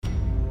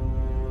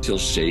till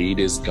shade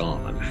is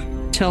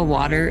gone, till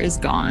water is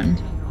gone,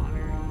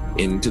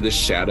 into the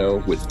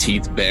shadow with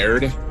teeth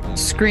bared,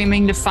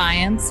 screaming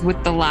defiance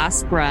with the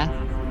last breath,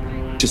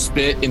 to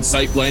spit in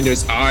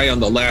Sightblinder's eye on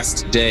the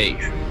last day.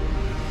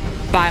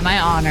 by my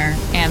honor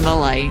and the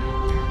light.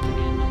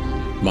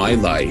 My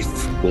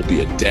life will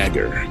be a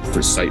dagger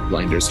for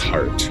Sightblinder's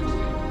heart.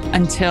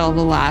 Until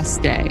the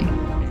last day.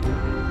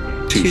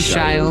 To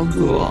Shaiol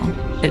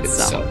Ghul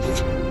itself.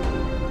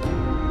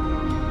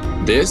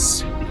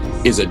 This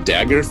is A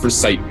Dagger for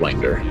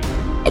Sightblinder,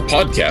 a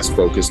podcast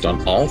focused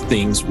on all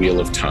things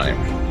Wheel of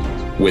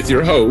Time, with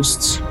your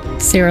hosts,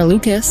 Sarah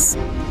Lucas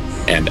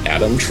and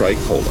Adam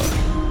Tricola.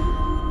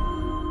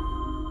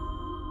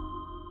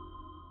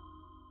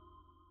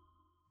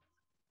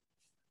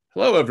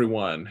 Hello,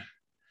 everyone.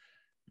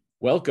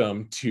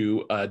 Welcome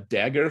to A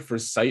Dagger for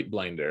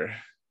Sightblinder,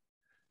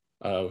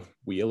 a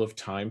Wheel of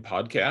Time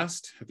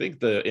podcast. I think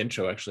the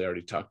intro actually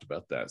already talked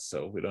about that,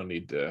 so I don't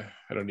need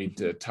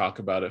to talk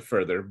about it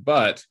further,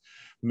 but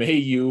may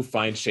you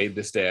find shade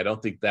this day. I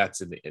don't think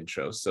that's in the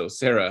intro. So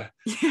Sarah,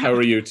 How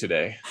are you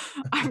today?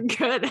 I'm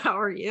good. How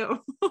are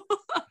you?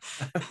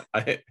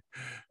 I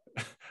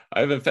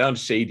haven't found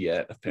shade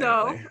yet,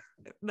 apparently.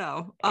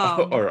 No.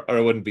 Or I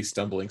wouldn't be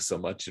stumbling so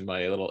much in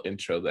my little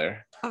intro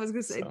there. I was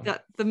gonna say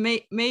that the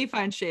may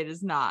find shade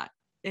is not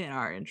in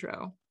our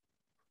intro.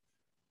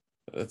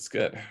 That's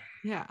good.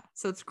 Yeah,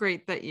 so it's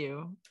great that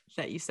you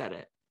said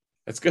it.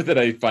 It's good that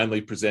I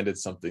finally presented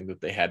something that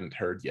they hadn't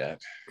heard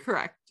yet.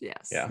 Correct.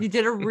 Yes. Yeah. You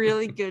did a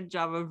really good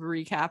job of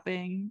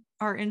recapping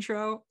our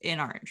intro in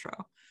our intro.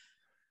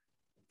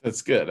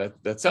 That's good.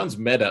 That sounds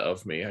meta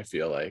of me. I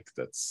feel like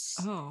that's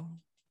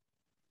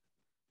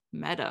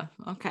meta.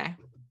 Okay.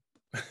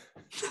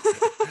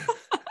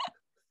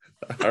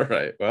 All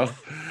right. Well,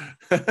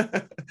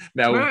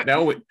 now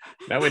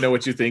we know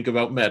what you think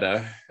about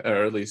meta,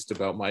 or at least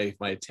about my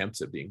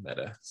attempts at being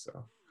meta.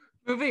 So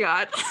moving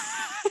on.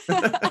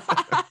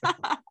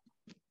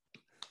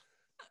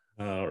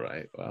 All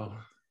right.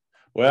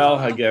 Well,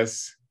 I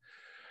guess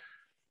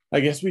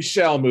we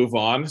shall move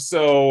on.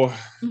 So,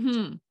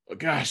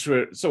 Gosh,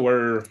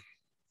 we're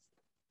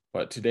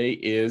what, today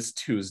is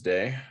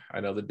Tuesday. I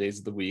know the days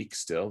of the week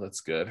still.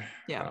 That's good.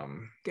 Yeah.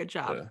 Good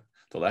job.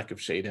 The lack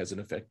of shade hasn't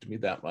affected me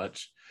that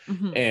much.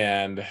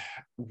 And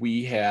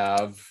we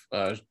have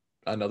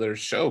another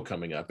show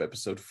coming up,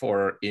 episode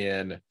 4,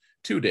 in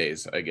 2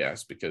 days, I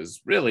guess,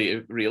 because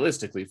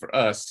realistically for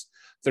us,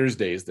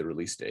 Thursday is the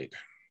release date.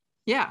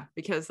 Yeah,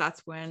 because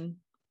that's when,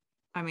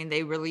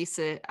 they release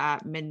it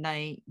at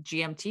midnight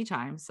GMT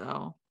time,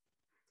 so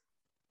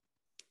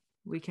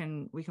we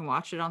can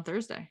watch it on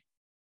Thursday.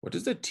 What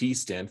does the T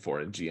stand for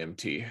in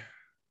GMT?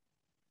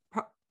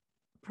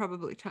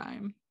 Probably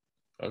time.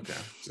 Okay,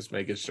 just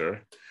making sure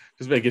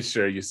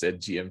you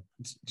said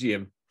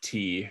GMT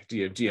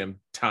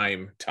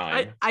time.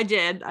 I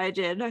did.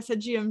 I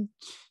said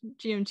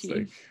GMT.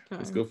 Like,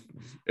 let's go.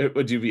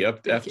 Would you be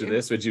up after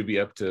this? Would you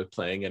be up to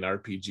playing an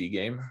RPG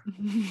game?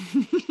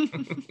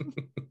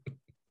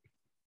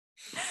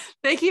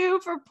 Thank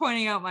you for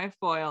pointing out my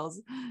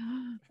foils.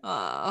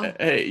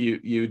 Hey,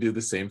 you do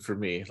the same for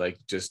me, like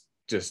just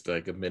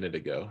like a minute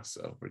ago,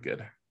 so we're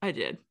good. I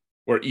did.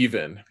 Or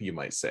even, you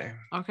might say.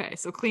 Okay,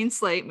 so clean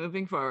slate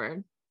moving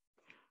forward.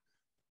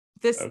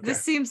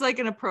 This seems like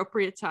an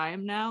appropriate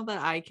time now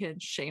that I can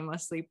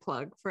shamelessly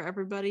plug for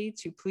everybody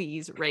to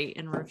please rate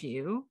and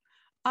review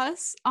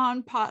us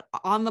on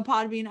the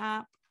Podbean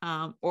app,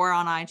 or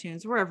on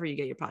iTunes, wherever you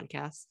get your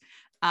podcasts.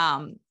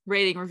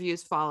 Rating,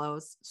 reviews,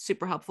 follows,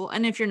 super helpful.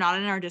 And if you're not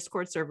in our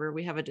Discord server,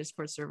 we have a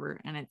Discord server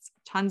and it's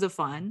tons of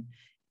fun.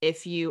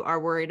 If you are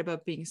worried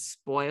about being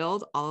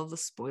spoiled, all of the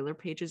spoiler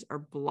pages are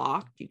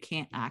blocked. You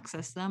can't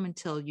access them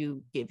until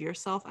you give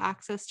yourself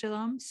access to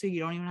them. So you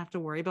don't even have to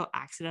worry about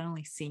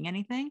accidentally seeing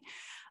anything.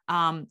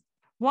 One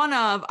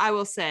of, I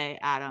will say,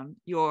 Adam,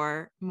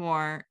 your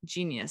more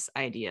genius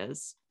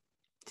ideas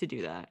to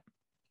do that.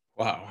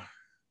 Wow.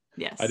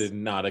 Yes. I did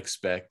not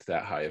expect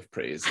that high of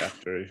praise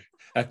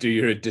after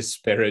your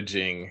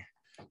disparaging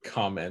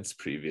comments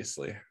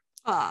previously.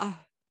 I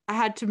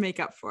had to make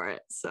up for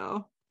it,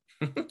 so.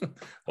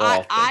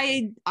 Well,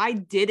 I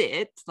did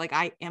it, like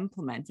I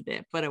implemented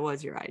it, but it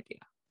was your idea.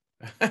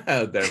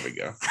 There we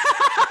go.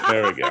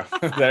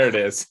 There it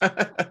is.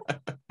 I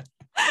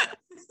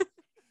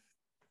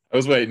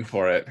was waiting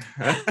for it.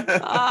 You're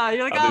like,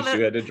 oh,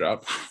 you had to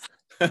drop.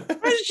 I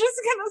was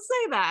just gonna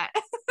say that.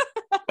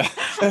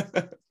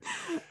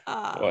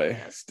 Boy,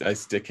 I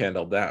stick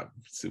handled that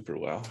super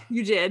well.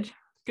 You did.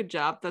 Good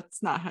job.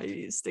 That's not how you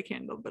use stick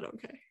handle, but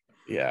okay.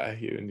 Yeah,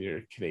 you and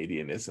your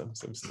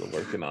Canadianisms. I'm still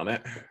working on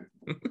it.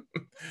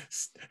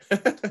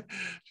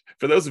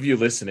 For those of you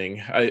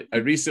listening, I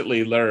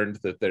recently learned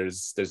that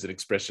there's an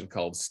expression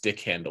called stick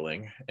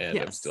handling, and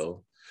yes. I'm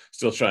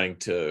still trying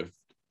to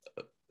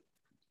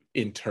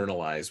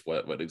internalize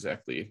what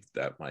exactly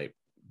that might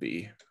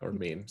be or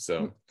mean.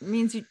 So it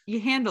means you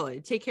handle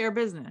it, take care of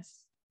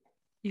business,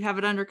 you have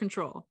it under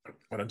control.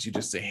 Why don't you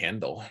just say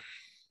handle?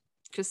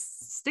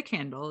 Just stick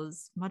handle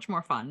is much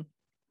more fun.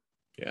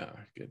 Yeah,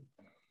 good.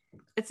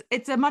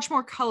 it's a much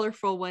more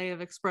colorful way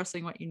of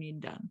expressing what you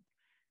need done.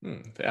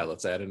 Yeah,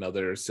 let's add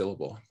another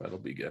syllable. That'll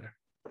be good.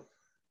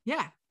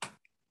 Yeah.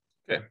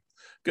 Okay,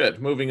 good.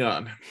 Moving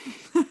on.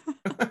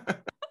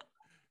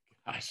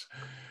 Gosh.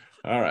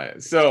 All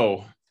right.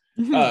 So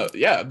we've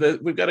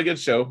got a good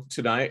show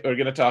tonight. We're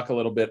going to talk a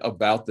little bit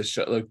about the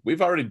show. Like,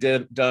 we've already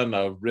done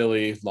a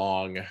really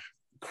long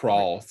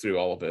crawl through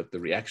all of it, the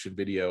reaction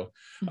video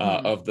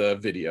of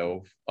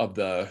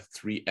the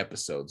 3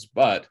 episodes,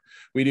 but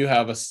we do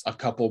have a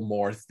couple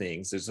more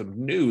things. There's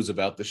some news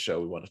about the show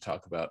we want to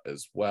talk about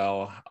as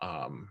well,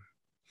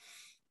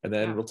 and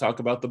then we'll talk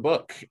about the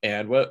book.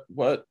 And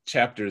what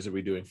chapters are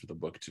we doing for the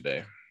book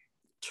today?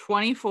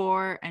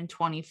 24 and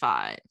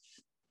 25.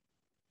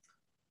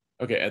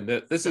 Okay, and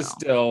this is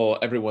still,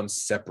 everyone's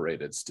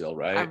separated still,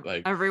 right?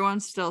 Like,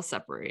 everyone's still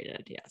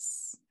separated,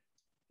 yes.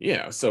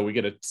 Yeah, so we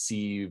get to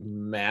see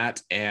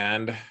Matt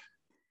and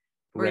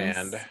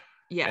Rand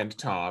and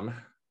Tom.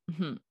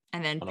 Mm-hmm.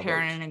 And then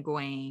Perrin and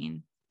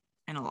Egwene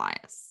and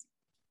Elias.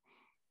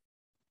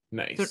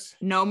 Nice. So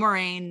no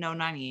Moraine, no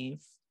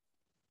Nynaeve.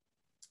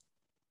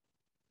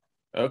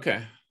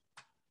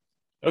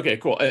 Okay,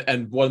 cool.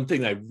 And one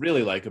thing I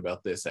really like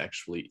about this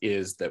actually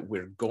is that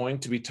we're going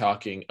to be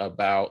talking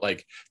about,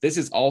 like, this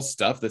is all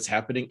stuff that's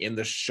happening in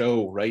the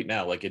show right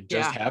now. Like, it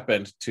just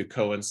happened to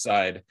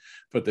coincide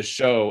with the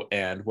show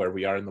and where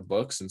we are in the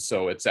books. And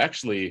so it's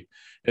actually,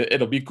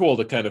 it'll be cool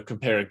to kind of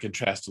compare and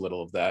contrast a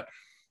little of that.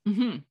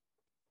 Mm-hmm.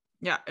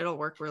 Yeah, it'll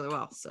work really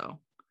well. So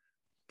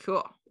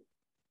cool.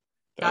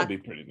 That'll be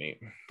pretty neat.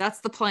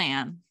 That's the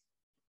plan.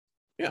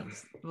 Yeah.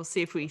 We'll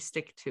see if we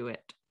stick to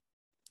it.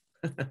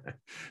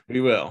 We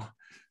will.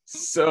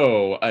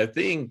 So I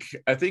think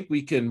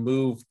we can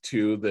move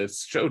to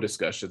this show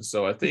discussion.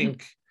 So I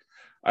think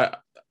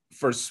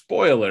for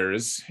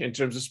spoilers, in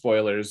terms of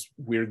spoilers,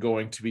 we're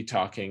going to be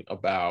talking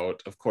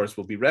about, of course,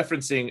 we'll be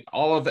referencing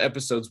all of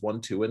episodes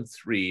 1, 2, and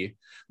 3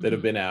 that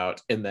have been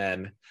out. And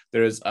then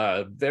there's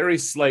a very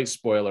slight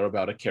spoiler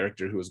about a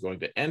character who is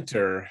going to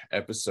enter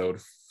episode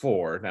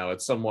 4. Now,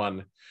 it's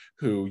someone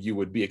who you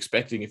would be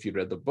expecting if you'd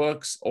read the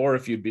books or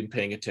if you'd been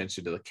paying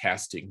attention to the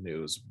casting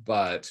news,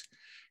 but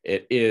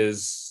it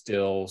is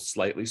still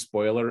slightly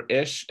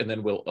spoiler-ish, and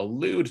then we'll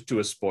allude to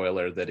a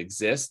spoiler that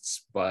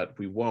exists, but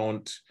we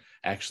won't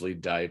actually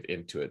dive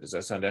into it. Does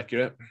that sound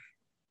accurate?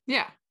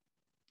 Yeah,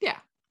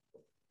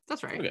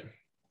 that's right. Okay,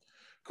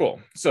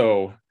 cool.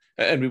 So,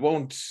 and we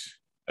won't,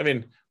 I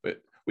mean,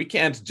 we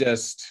can't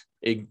just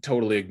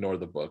totally ignore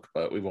the book,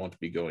 but we won't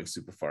be going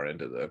super far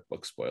into the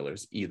book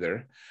spoilers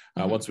either.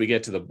 Once we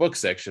get to the book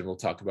section, we'll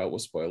talk about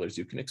what spoilers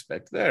you can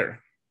expect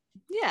there.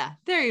 Yeah,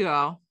 there you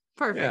go.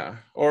 Perfect. Yeah,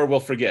 or we'll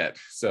forget,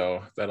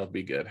 so that'll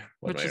be good.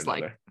 Which is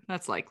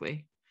that's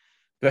likely.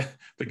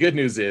 The good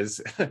news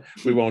is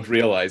we won't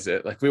realize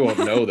it. Like, we won't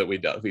know that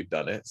we've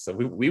done it, so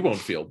we won't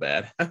feel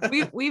bad.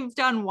 we've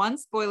done one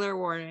spoiler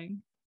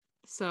warning,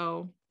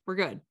 so we're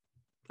good,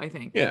 I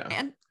think. Yeah.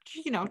 And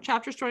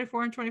chapters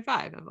 24 and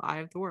 25 of Eye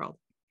of the World.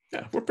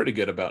 Yeah, we're pretty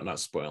good about not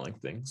spoiling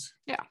things.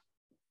 Yeah.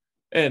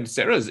 And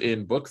Sarah's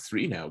in book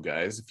 3 now,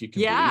 guys, if you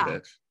can believe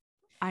it.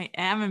 I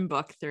am in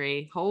book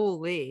 3.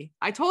 Holy.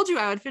 I told you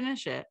I would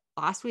finish it.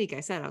 Last week I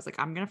was like,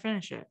 I'm going to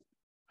finish it.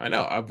 I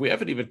know. We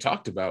haven't even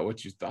talked about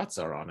what your thoughts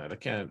are on it.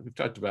 We've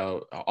talked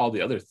about all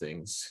the other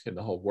things in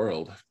the whole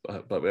world,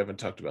 but we haven't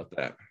talked about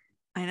that.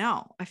 I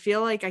know. I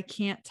feel like I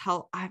can't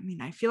tell. I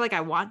mean, I feel like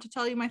I want to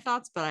tell you my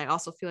thoughts, but I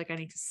also feel like I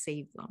need to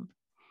save them.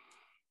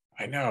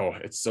 I know.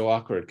 It's so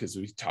awkward because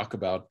we talk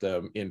about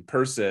them in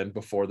person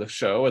before the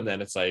show, and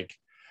then it's like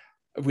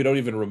we don't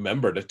even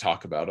remember to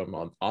talk about them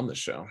on the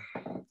show.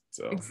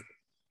 So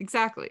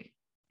exactly.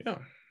 Yeah.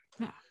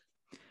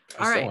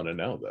 I still want to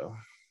know, though.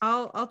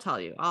 I'll tell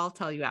you. I'll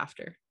tell you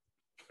after.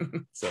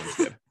 Sounds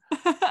good.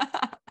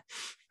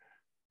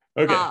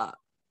 Okay.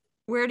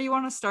 Where do you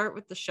want to start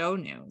with the show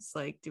news?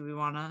 Like, do we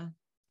want to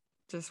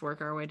just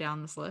work our way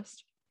down this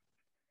list?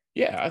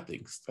 Yeah, I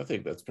think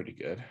that's pretty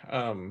good.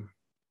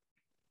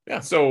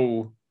 Yeah,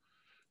 so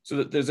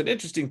there's an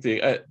interesting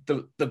thing.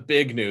 The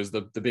big news,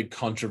 the big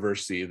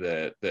controversy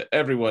that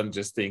everyone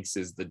just thinks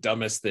is the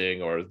dumbest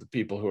thing, or the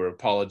people who are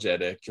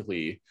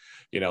apologetically,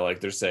 like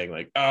they're saying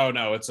like, oh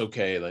no, it's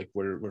okay, like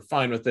we're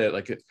fine with it.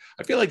 Like,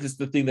 I feel like this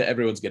the thing that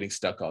everyone's getting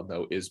stuck on,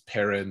 though, is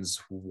Perrin's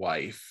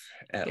wife,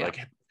 like,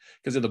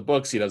 because in the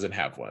books he doesn't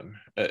have one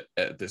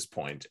at this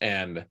point.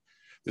 And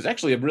there's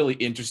actually a really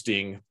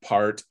interesting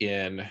part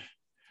in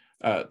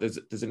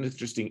there's an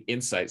interesting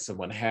insight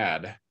someone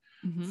had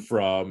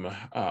from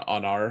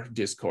on our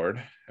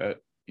Discord. Do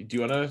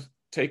you want to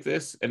take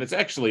this? And it's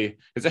actually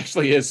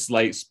is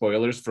slight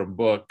spoilers from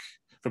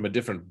a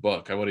different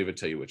book. I won't even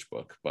tell you which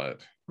book, but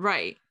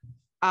right.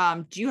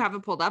 Do you have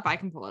it pulled up? I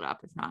can pull it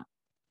up if not.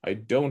 I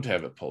don't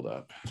have it pulled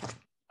up.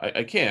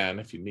 I can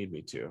if you need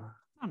me to.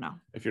 Oh no.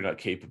 If you're not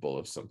capable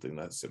of something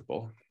that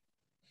simple.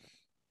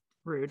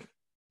 Rude.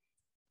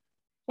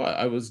 Well,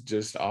 I was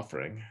just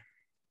offering.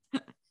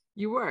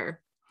 You were.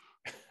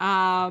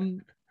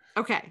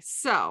 Okay,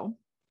 so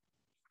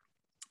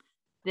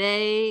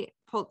they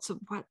pulled some.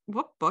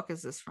 What book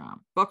is this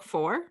from? Book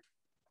 4?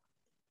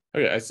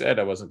 Okay, I said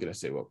I wasn't going to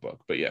say what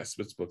book, but yes,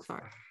 it's book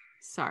 4.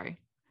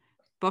 Sorry.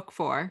 Book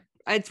 4.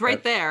 It's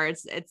right there.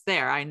 It's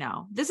there. I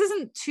know. This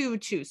isn't too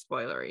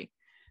spoilery.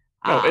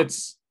 No,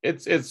 it's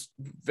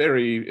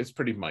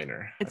pretty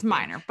minor. It's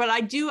minor, but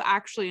I do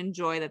actually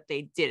enjoy that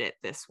they did it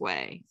this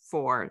way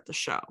for the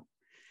show.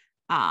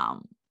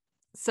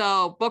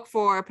 So book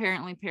 4,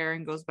 apparently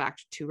Perrin goes back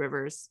to Two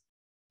Rivers.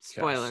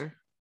 Spoiler. Yes,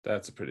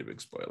 that's a pretty big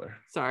spoiler.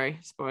 Sorry,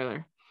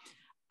 spoiler.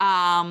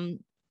 And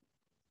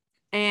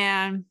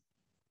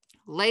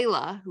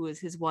Layla, who is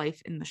his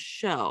wife in the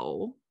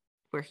show,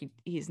 where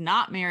he's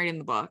not married in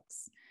the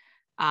books,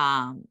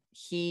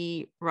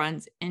 he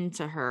runs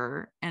into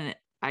her, and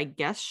I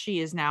guess she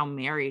is now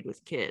married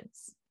with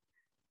kids.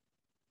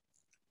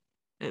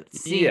 It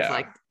seems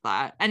like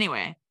that.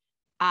 Anyway,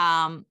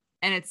 and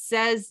it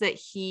says that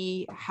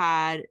he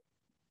had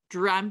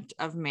dreamt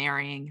of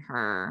marrying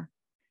her,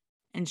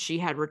 and she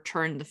had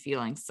returned the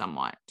feeling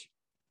somewhat.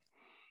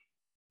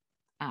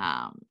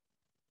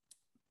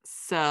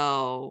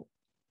 So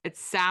it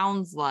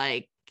sounds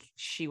like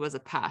she was a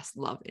past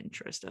love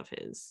interest of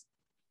his.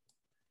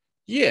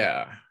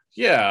 Yeah.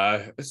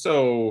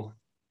 So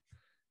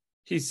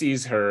he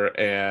sees her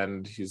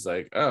and he's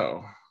like,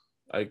 oh,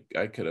 I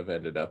could have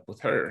ended up with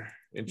her.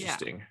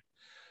 Interesting.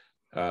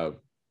 Yeah.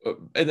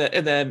 And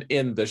then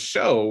in the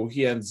show,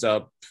 he ends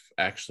up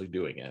actually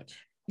doing it.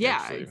 Yeah,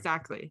 actually.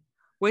 Exactly.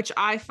 Which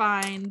I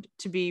find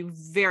to be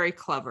very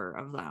clever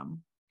of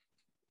them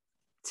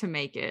to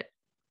make it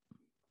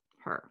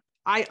her.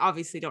 I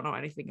obviously don't know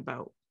anything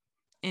about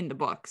in the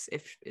books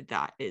if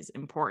that is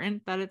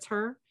important that it's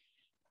her,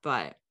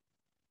 but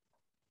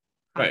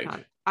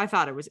right. I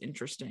thought it was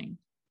interesting.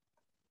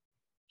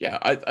 Yeah,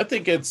 I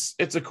think it's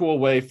a cool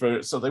way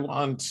so they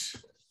want,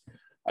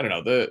 I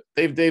don't know,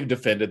 they've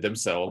defended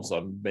themselves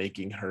on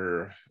making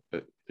her,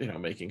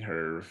 making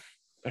her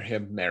or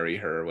him marry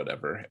her or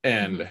whatever,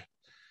 and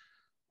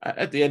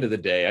at the end of the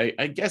day,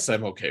 I guess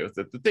I'm okay with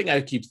it. The thing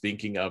I keep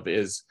thinking of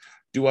is,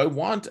 do I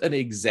want an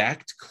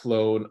exact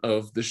clone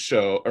of the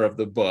show or of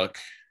the book,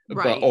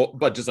 right,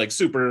 but just like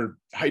super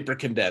hyper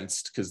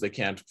condensed because they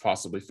can't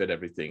possibly fit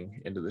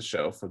everything into the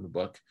show from the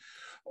book?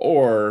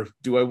 Or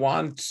do I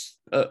want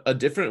a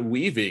different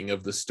weaving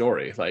of the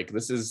story? Like,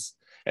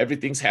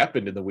 everything's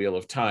happened in the Wheel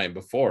of Time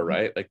before,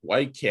 right? Like,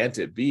 why can't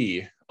it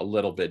be a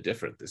little bit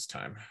different this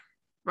time?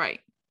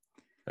 Right.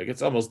 Like,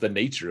 it's almost the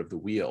nature of the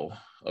Wheel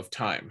of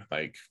Time.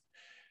 Like,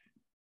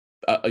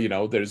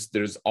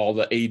 there's all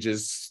the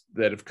ages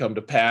that have come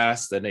to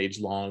pass, an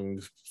age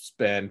long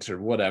spent or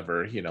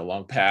whatever,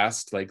 long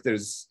past. Like,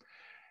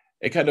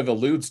 it kind of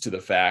alludes to the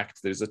fact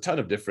there's a ton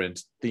of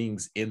different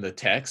things in the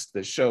text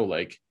that show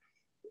like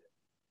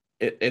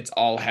it's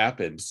all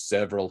happened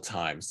several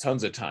times,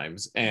 tons of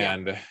times.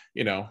 And,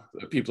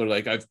 people are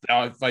like,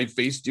 I've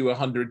faced you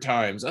 100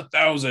 times,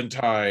 1,000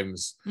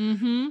 times.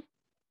 Mm-hmm.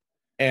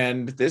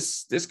 And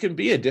this can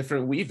be a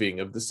different weaving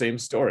of the same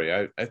story.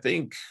 I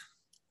think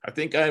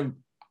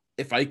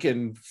if I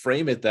can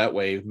frame it that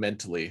way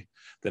mentally,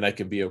 then I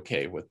can be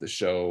okay with the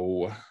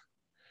show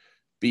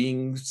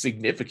being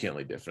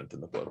significantly different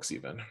than the books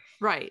even.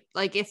 Right.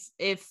 Like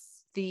if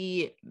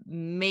the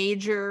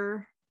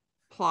major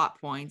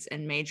plot points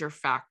and major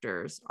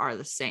factors are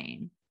the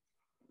same,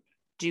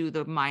 do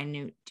the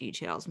minute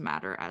details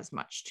matter as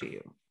much to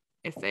you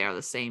if they are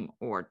the same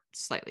or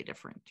slightly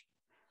different?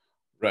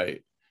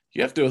 Right.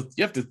 You have to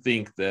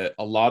think that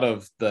a lot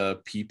of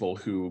the people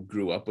who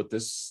grew up with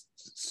this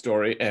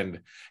story and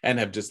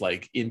have just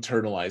like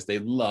internalized, they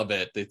love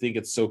it, they think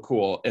it's so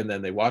cool, and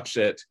then they watch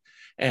it,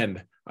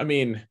 and I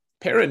mean,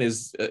 Perrin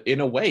is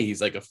in a way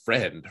he's like a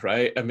friend,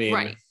 right? I mean,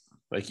 right.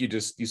 Like you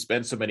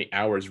spend so many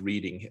hours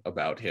reading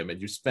about him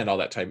and you spend all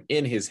that time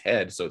in his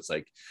head, so it's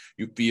like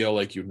you feel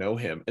like you know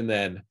him, and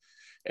then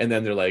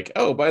they're like,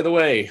 oh, by the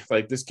way,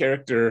 like this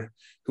character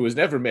who was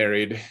never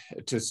married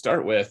to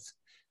start with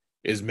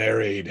is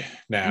married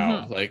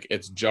now. Mm-hmm. Like,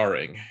 it's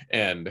jarring,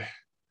 and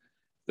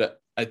that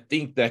I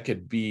think that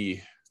could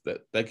be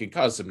that could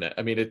cause some,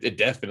 I mean, it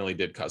definitely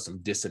did cause some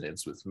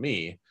dissonance with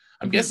me.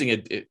 I'm mm-hmm.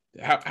 guessing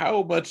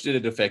how much did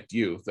it affect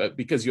you,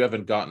 because you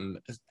haven't gotten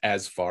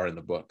as far in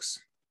the books?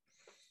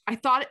 I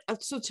thought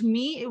so. To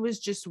me, it was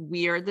just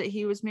weird that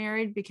he was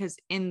married, because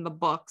in the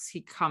books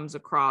he comes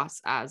across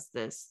as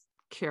this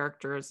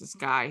character, as this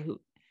guy who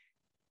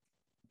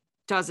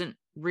doesn't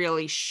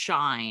really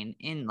shine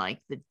in like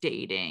the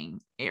dating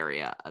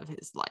area of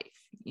his life,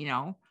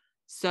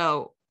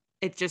 so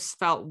it just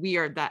felt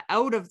weird that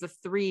out of the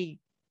 3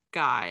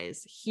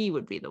 guys he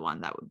would be the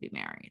one that would be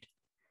married.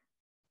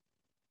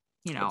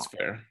 That's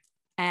fair.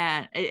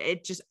 And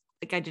it just,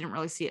 like, I didn't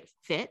really see it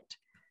fit.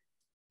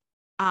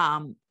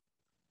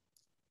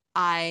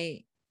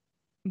 I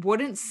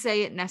wouldn't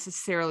say it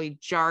necessarily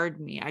jarred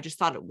me. I just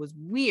thought it was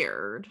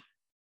weird.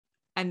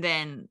 And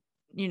then,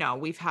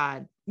 we've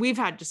had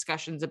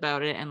discussions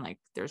about it, and like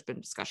there's been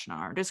discussion on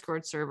our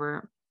Discord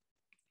server,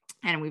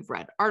 and we've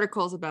read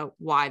articles about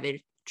why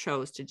they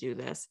chose to do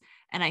this.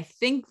 And I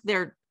think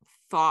their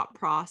thought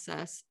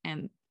process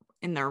and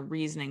in their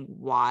reasoning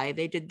why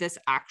they did this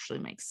actually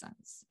makes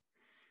sense.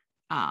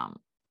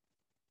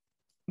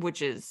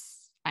 which is,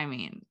 I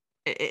mean,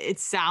 it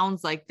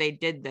sounds like they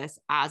did this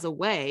as a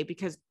way,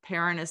 because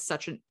Perrin is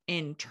such an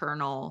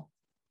internal,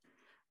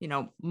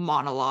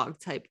 monologue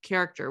type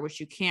character, which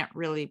you can't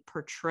really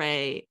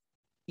portray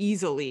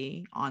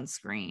easily on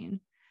screen.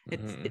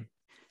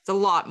 It's a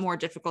lot more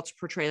difficult to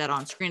portray that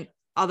on screen,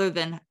 other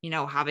than,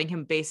 having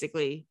him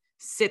basically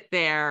sit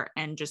there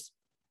and just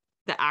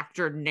the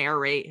actor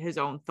narrate his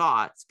own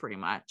thoughts pretty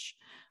much.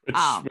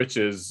 Which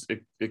is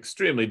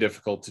extremely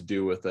difficult to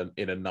do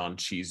in a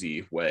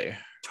non-cheesy way.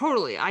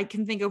 Totally. I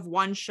can think of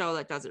one show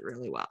that does it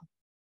really well.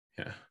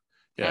 Yeah.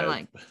 And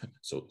like,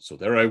 so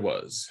there I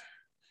was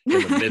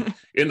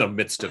in the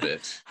midst of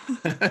it.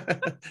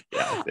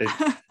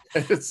 Yeah.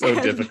 It's so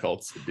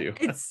difficult to do.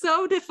 It's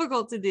so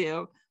difficult to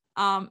do.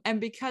 And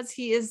because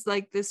he is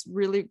like this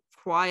really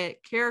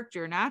quiet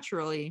character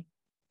naturally,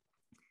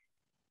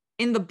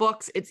 in the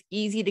books, it's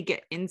easy to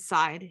get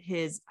inside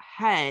his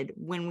head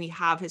when we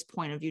have his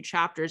point of view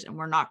chapters, and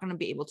we're not going to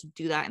be able to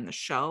do that in the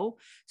show.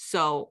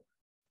 So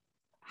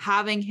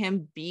having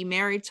him be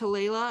married to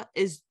Layla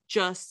is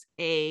just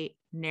a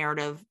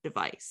narrative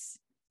device.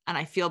 And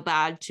I feel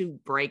bad to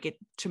break it,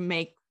 to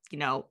make,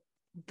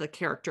 the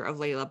character of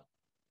Layla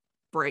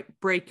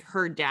break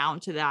her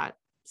down to that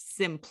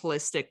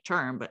simplistic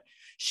term, but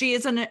she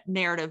is a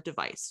narrative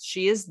device.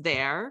 She is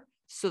there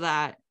so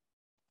that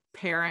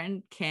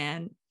Perrin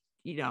can,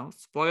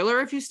 spoiler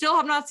if you still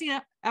have not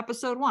seen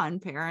episode 1,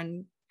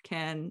 Perrin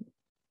can,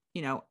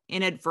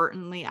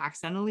 inadvertently,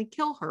 accidentally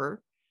kill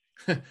her.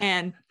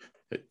 And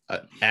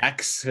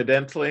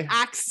accidentally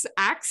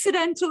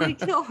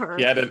kill her.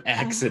 He had an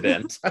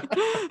accident.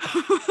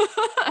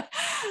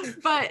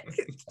 But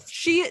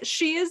she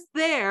is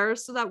there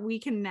so that we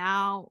can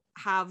now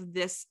have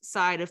this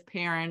side of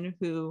Perrin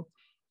who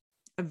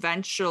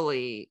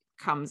eventually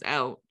comes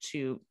out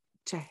to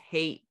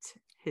hate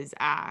his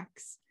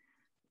axe,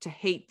 to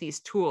hate these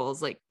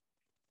tools. Like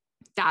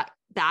that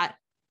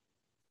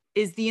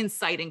is the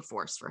inciting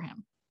force for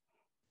him.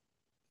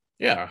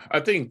 Yeah, I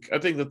think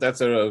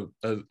that's a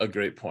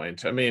great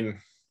point. I mean,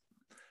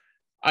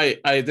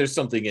 I there's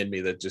something in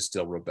me that just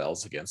still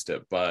rebels against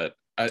it, but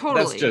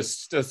totally.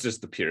 that's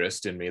just the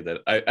purist in me, that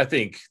I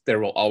think there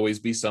will always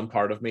be some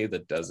part of me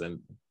that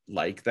doesn't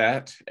like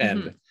that,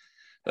 and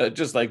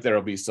just like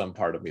there'll be some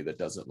part of me that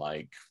doesn't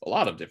like a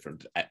lot of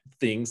different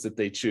things that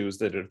they choose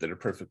that are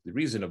perfectly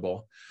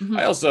reasonable.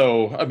 I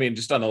also, I mean,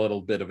 just on a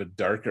little bit of a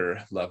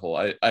darker level,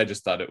 I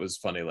just thought it was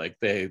funny, like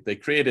they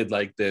created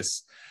like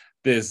this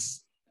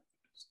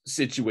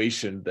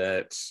situation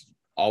that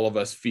all of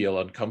us feel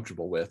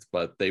uncomfortable with,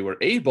 but they were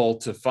able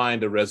to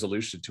find a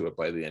resolution to it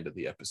by the end of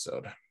the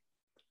episode.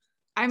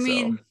 I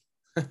mean,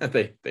 so,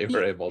 they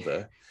were able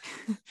to.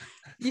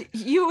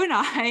 You and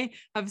I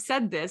have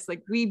said this,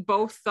 like we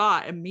both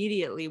thought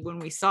immediately when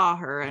we saw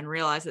her and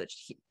realized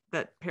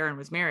that Perrin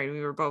was married,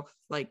 we were both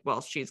like,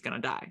 well, she's gonna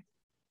die.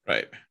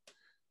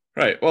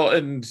 Right. Well,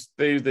 and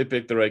they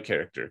picked the right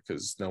character,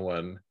 because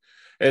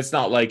it's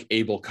not like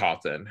Abel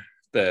Cawthon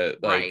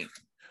that, like, right.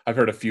 I've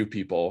heard a few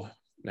people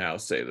now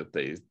say that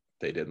they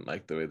didn't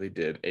like the way they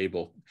did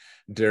Abel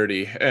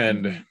dirty,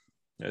 and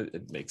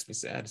it makes me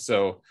sad.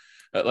 So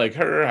like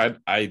her,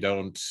 I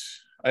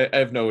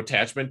have no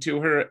attachment to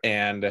her,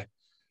 and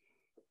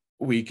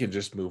we can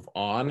just move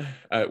on.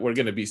 We're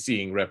going to be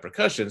seeing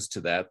repercussions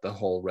to that the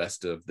whole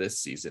rest of this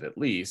season, at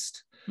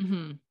least.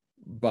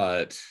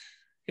 But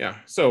yeah,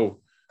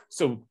 so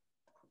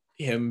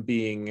him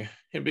being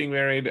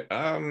married,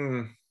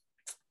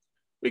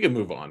 we can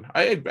move on.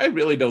 I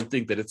really don't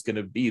think that it's going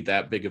to be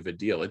that big of a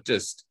deal.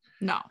 It's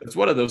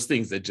one of those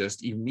things that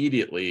just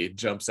immediately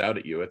jumps out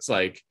at you. It's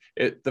like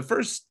the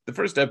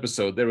first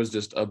episode, there was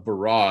just a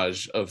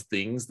barrage of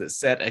things that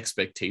set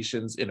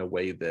expectations in a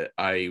way that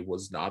I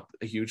was not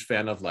a huge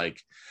fan of.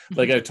 Like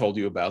I told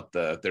you about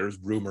there's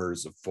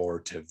rumors of 4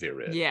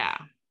 ta'veren. Yeah.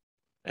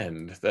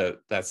 And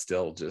that's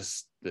still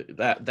just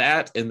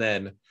that. And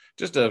then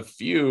just a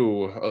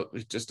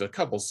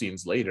couple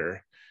scenes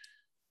later,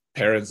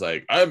 Perrin's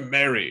like, I'm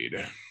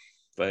married.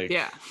 Like,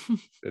 yeah.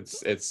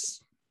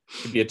 It's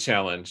could be a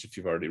challenge if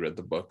you've already read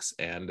the books,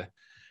 and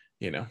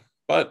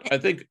but I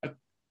think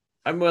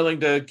I'm willing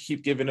to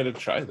keep giving it a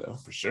try, though,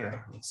 for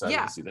sure. I'm excited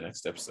to see the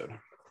next episode.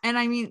 And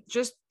I mean,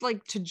 just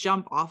like to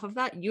jump off of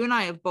that, you and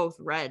I have both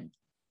read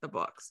the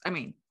books. I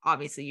mean,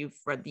 obviously you've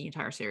read the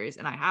entire series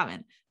and I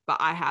haven't, but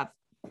I have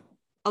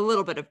a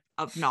little bit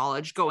of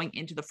knowledge going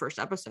into the first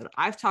episode.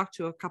 I've talked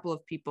to a couple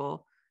of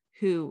people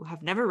who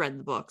have never read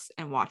the books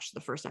and watched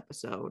the first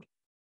episode,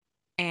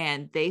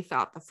 and they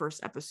thought the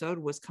first episode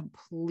was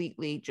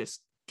completely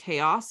just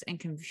chaos and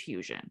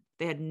confusion.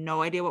 They had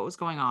no idea what was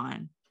going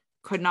on,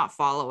 could not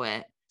follow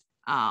it.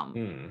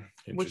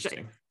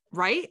 Interesting.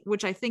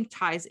 Which I think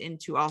ties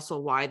into also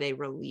why they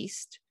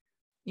released,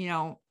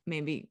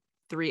 maybe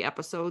 3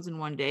 episodes in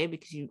one day,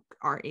 because you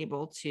are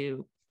able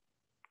to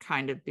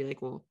kind of be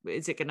like, well,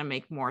 is it going to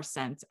make more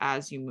sense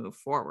as you move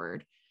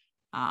forward?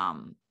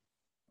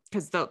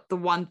 Because the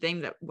one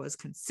thing that was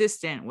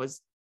consistent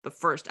was the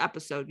first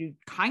episode. You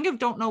kind of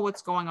don't know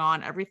what's going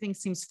on. Everything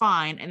seems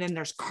fine. And then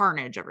there's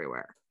carnage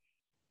everywhere.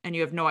 and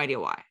you have no idea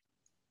why.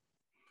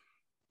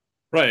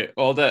 Right.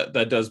 Well,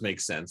 that does make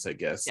sense, I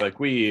guess. Yeah. Like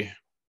we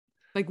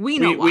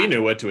know why. we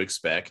knew what to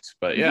expect,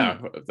 but yeah,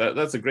 Mm-hmm.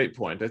 that's a great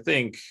point. I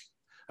think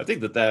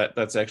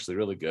that's actually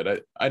really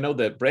good. I know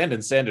that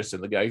Brandon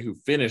Sanderson, the guy who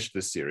finished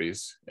this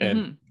series and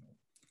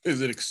Mm-hmm.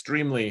 is an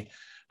extremely,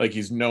 like,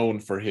 he's known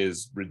for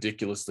his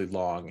ridiculously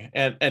long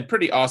and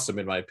pretty awesome,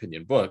 in my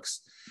opinion,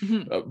 books.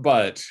 Mm-hmm.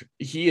 But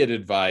he had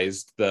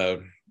advised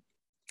them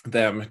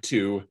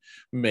to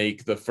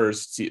make the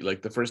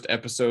first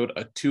episode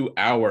a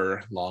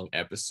 2-hour long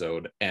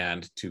episode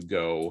and to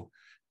go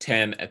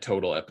 10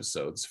 total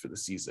episodes for the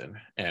season.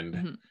 And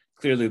Mm-hmm.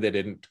 clearly they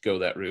didn't go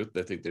that route.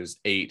 I think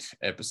there's 8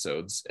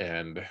 episodes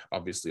and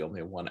obviously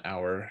only a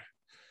 1-hour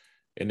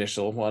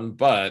initial one.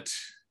 But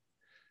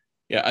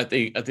yeah, I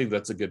think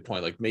that's a good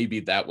point. Like maybe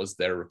that was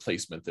their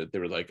replacement, that they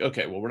were like,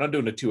 okay, well, we're not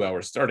doing a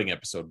 2-hour starting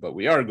episode, but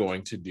we are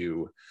going to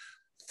do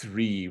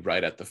 3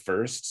 right at the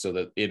first, so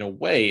that in a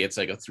way it's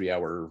like a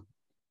 3-hour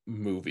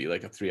movie,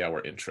 like a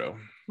 3-hour intro.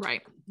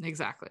 Right.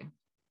 Exactly.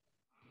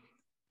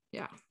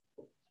 Yeah.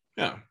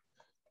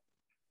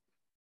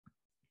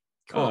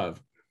 Cool.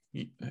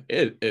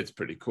 It's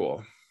pretty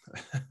cool.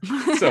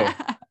 So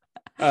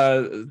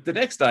the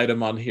next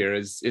item on here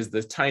is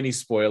the tiny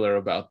spoiler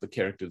about the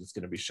character that's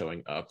going to be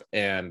showing up.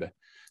 And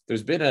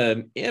there's been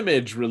an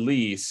image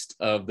released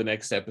of the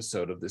next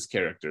episode of this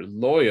character,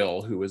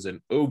 Loyal, who is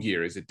an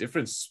Ogier, is a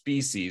different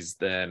species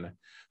than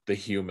the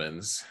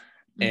humans.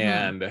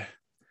 Mm-hmm. And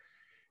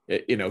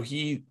you know,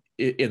 he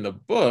in the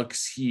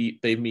books,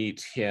 they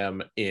meet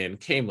him in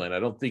Caemlyn. I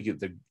don't think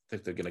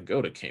they're going to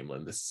go to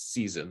Caemlyn this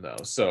season,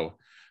 though. So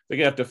they're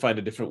going to have to find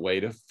a different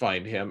way to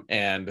find him.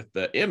 And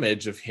the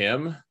image of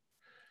him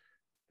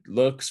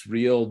looks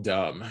real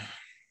dumb.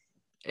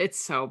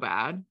 It's so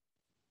bad.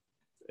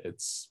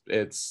 It's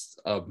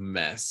a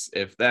mess.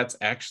 If that's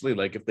actually,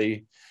 like,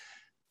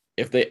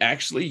 if they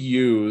actually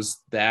use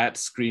that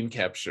screen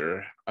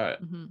capture,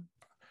 Mm-hmm.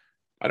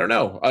 I don't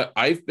know.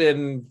 I've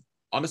been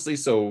honestly,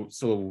 so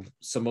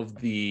some of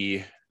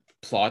the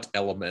plot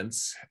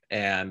elements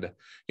and,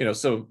 you know,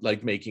 so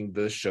like making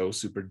the show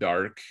super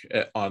dark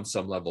on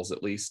some levels,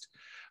 at least,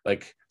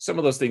 like some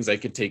of those things I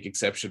could take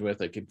exception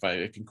with, I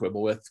can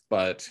quibble with,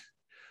 but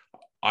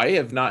I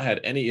have not had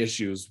any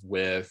issues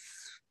with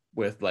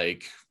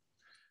like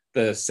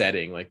the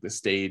setting, like the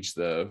stage,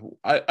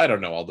 I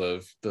don't know all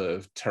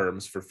the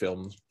terms for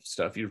film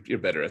stuff. You're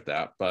better at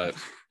that, but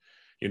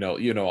you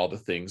know all the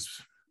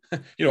things.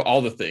 You know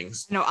all the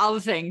things. No, all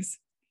the things.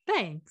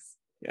 Thanks.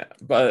 Yeah,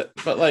 but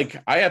like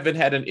I haven't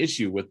had an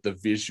issue with the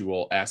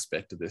visual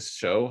aspect of this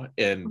show,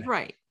 and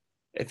right.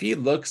 If he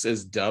looks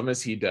as dumb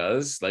as he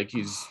does, like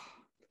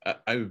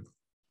I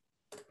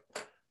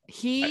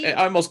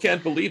almost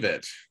can't believe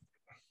it.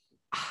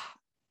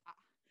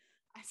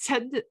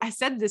 I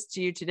said this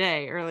to you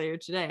earlier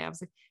today. I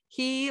was like,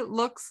 he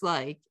looks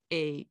like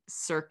a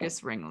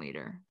circus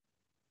ringleader.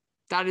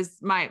 That is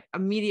my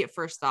immediate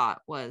first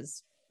thought,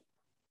 was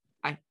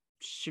I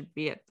should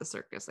be at the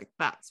circus. Like,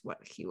 that's what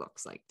he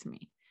looks like to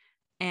me.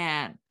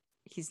 And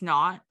he's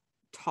not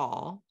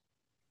tall.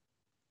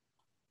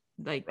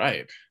 Like,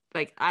 right.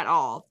 Like at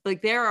all.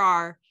 Like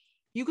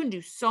you can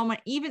do so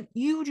much. Even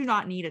you do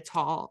not need a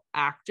tall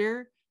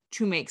actor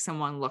to make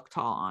someone look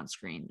tall on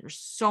screen. There's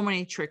so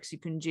many tricks you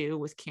can do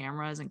with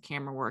cameras and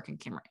camera work and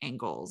camera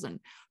angles and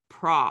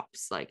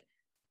props, like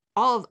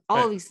all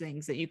of these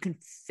things that you can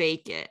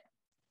fake it.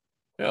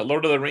 Yeah,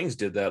 Lord of the Rings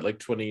did that like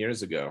 20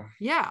 years ago.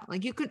 Yeah,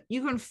 like you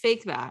can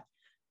fake that.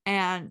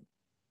 And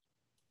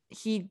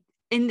he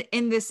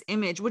in this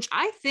image, which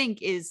I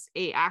think is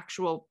a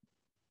actual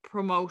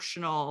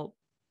promotional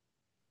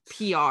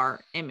PR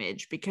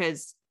image,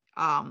 because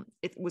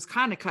it was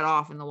kind of cut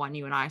off in the one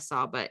you and I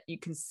saw, but you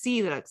can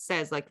see that it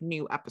says like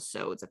new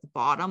episodes at the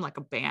bottom, like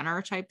a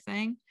banner type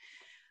thing.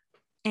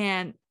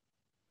 And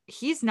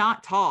he's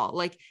not tall.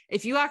 Like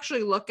if you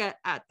actually look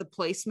at the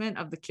placement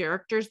of the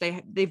characters,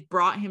 they've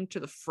brought him to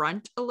the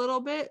front a little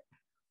bit,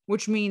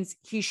 which means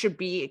he should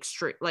be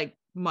extreme, like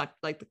much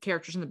like the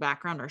characters in the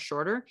background are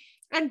shorter.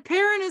 And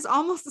Perrin is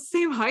almost the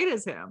same height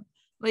as him.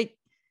 Like,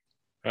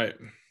 right.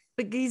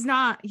 Like he's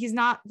not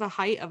the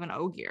height of an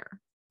Ogier.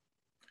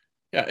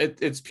 Yeah,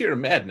 it's pure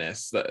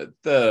madness.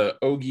 The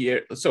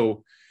Ogier.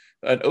 So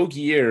an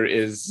Ogier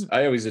is,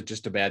 I always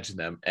just imagine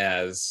them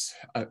as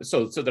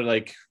so they're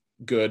like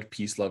good,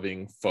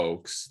 peace-loving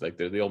folks. Like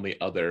they're the only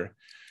other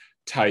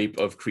type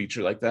of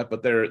creature like that,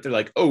 but they're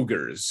like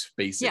ogres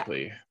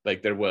basically. Yeah.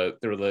 Like they're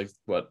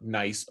what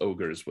nice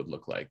ogres would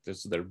look like.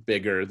 They're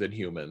bigger than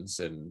humans,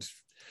 and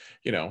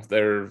you know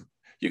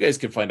you guys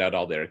can find out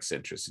all their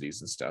eccentricities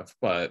and stuff,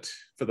 but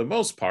for the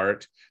most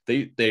part,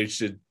 they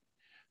should,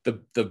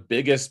 the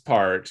biggest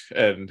part,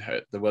 and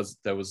that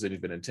wasn't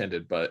even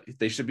intended, but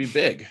they should be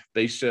big.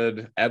 They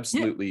should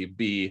absolutely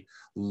be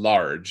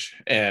large.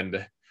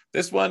 And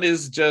this one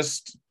is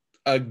just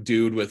a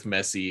dude with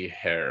messy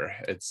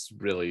hair. It's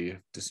really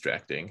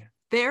distracting.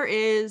 There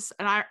is,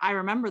 and I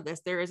remember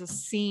this, there is a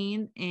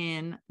scene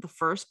in the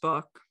first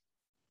book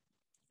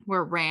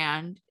where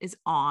Rand is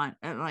on,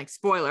 and like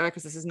spoiler,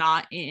 because this is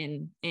not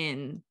in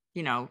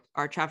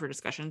our chapter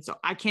discussion. So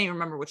I can't even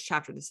remember which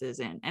chapter this is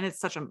in. And it's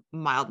such a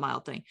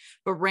mild thing.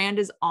 But Rand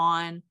is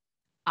on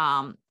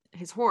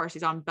his horse.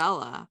 He's on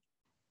Bella.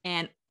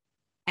 And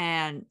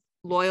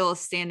Loial is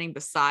standing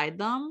beside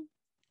them.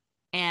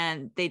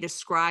 And they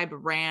describe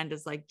Rand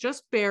as like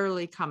just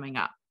barely coming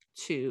up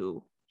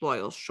to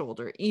Loial's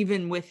shoulder,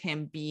 even with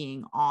him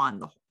being on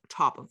the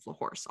top of the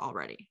horse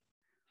already.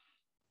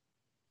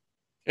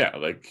 Yeah,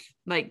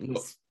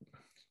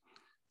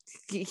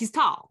 he's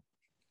tall.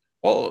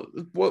 Well,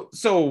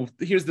 so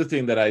here's the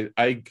thing that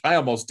I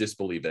almost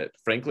disbelieve it,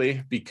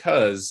 frankly,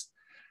 because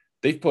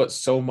they've put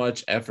so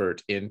much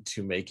effort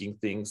into making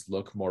things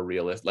look more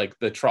realistic. Like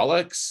the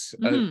Trollocs,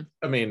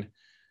 I mean,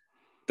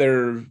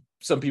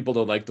 some people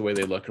don't like the way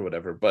they look or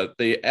whatever, but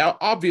they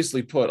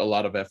obviously put a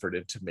lot of effort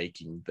into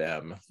making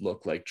them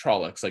look like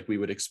Trollocs, like we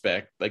would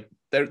expect. Like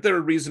they're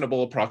a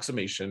reasonable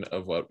approximation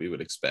of what we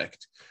would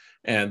expect.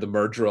 And the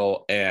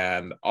Myrddraal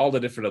and all the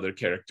different other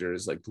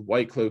characters, like the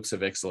White Cloaks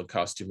have excellent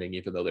costuming,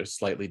 even though they're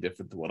slightly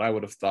different than what I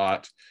would have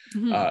thought.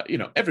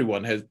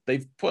 Everyone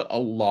they've put a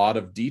lot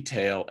of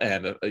detail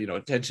and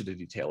attention to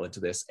detail into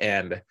this,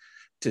 and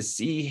to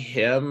see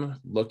him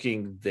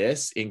looking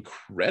this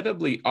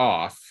incredibly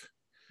off,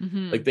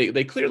 like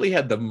they clearly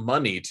had the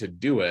money to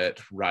do it,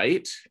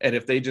 right? And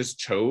if they just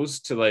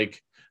chose to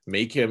like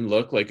make him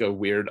look like a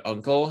weird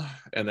uncle,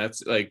 and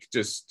that's like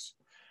just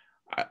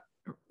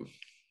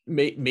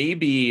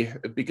maybe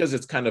because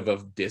it's kind of a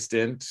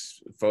distant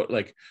photo,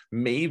 like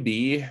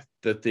maybe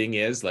the thing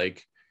is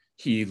like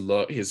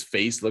his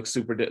face looks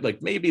super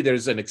like maybe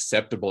there's an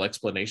acceptable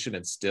explanation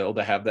and still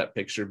to have that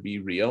picture be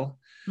real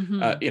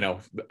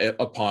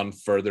upon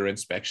further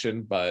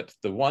inspection, but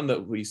the one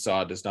that we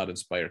saw does not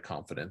inspire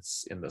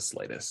confidence in the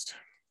slightest.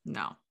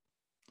 No.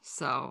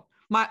 So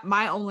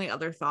my only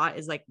other thought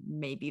is like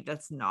maybe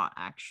that's not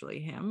actually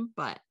him,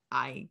 but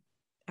I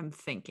am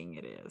thinking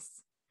it is.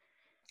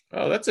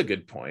 Oh, that's a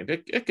good point.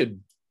 It could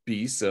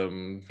be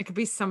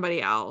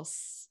somebody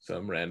else.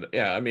 Some random.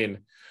 Yeah, I mean,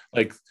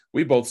 like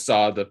we both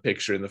saw the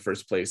picture in the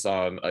first place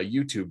on a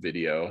YouTube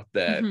video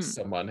that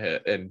someone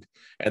had, and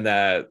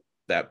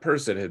that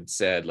person had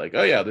said like,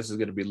 oh yeah, this is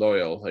going to be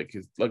Loial. Like,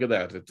 look at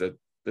that.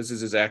 This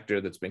is his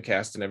actor that's been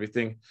cast and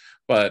everything.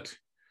 But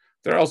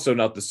they're also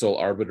not the sole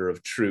arbiter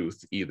of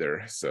truth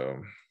either.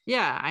 So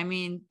yeah, I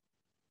mean,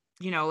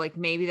 like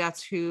maybe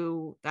that's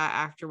who that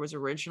actor was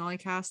originally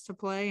cast to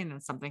play, and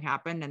then something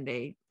happened and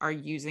they are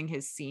using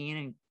his scene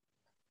and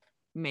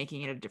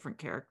making it a different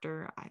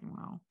character. I don't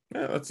know.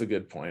 Yeah, that's a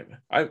good point.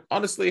 I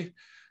honestly,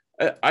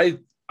 I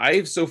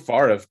so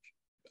far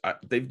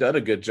they've done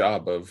a good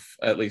job of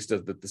at least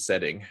of the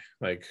setting.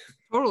 Like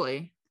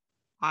totally,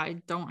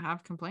 I don't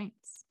have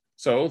complaints.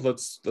 So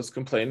let's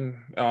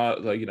complain.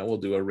 We'll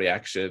do a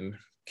reaction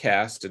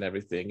cast and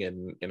everything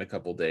in a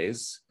couple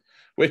days.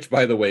 Which,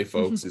 by the way,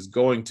 folks, is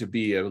going to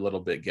be a little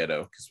bit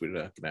ghetto because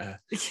we're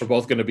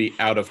both going to be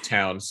out of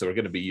town, so we're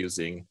going to be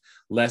using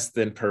less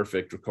than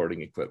perfect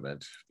recording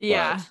equipment.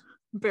 Yeah,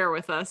 bear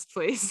with us,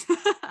 please.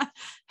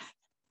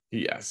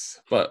 Yes,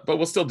 but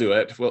we'll still do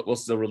it. We'll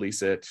still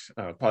release it.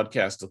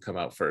 Podcast will come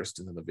out first,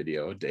 and then the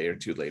video a day or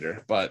two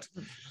later. But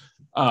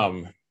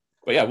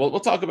yeah, we'll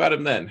talk about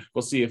him then.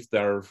 We'll see if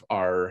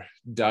our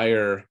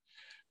dire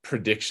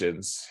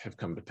predictions have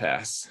come to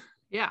pass.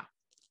 Yeah,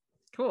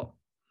 cool.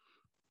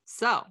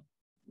 So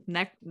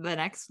the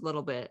next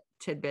little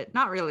tidbit,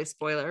 not really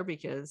spoiler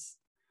because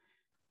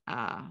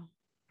I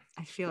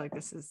feel like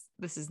this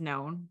is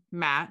known.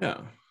 Mat.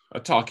 Yeah, a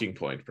talking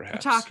point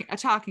perhaps. A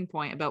talking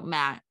point about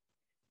Mat.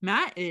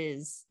 Mat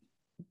is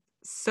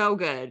so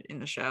good in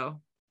the show.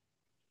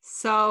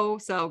 So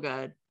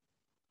good.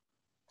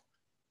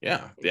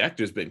 Yeah, the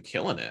actor's been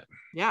killing it.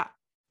 Yeah,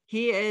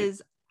 he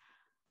is.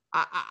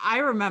 I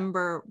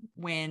remember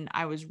when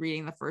I was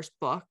reading the first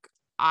book,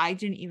 I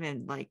didn't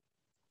even like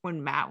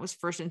when Mat was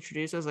first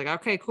introduced. I was like,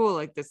 okay, cool.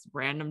 Like this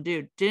random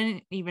dude,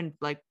 didn't even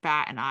like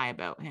bat an eye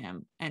about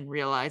him and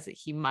realize that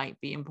he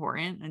might be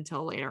important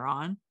until later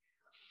on.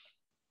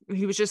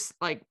 He was just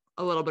like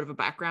a little bit of a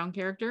background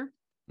character.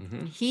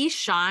 He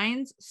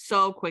shines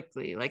so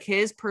quickly. Like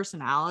his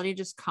personality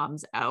just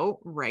comes out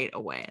right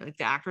away. Like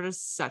the actor does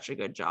such a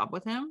good job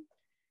with him,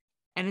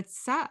 and it's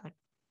sad.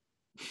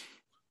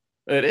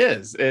 It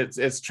is.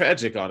 It's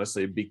tragic,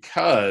 honestly,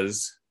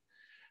 because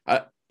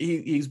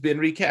he's been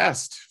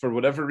recast for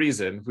whatever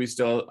reason.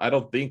 I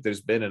don't think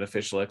there's been an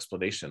official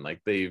explanation.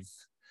 Like they've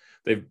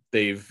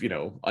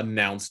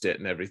announced it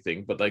and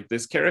everything, but like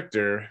this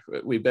character,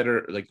 we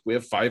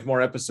have 5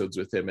 more episodes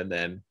with him, and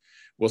then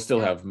we'll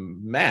still have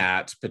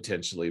Mat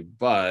potentially,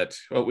 but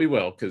we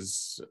will,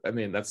 because I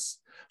mean that's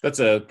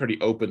a pretty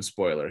open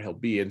spoiler. He'll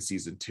be in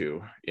season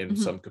 2 in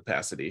some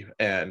capacity,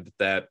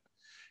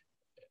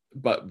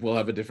 but we'll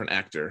have a different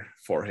actor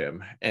for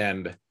him.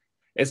 And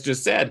it's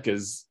just sad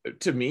because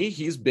to me,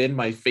 he's been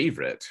my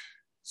favorite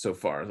so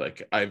far.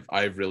 Like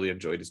I've really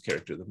enjoyed his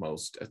character the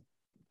most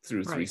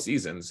through 3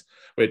 seasons,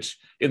 which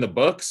in the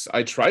books,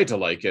 I tried to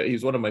like it.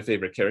 He's one of my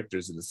favorite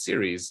characters in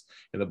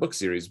the book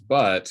series,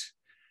 but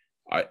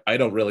I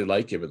don't really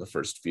like him in the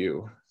first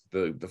few.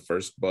 the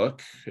first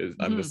book.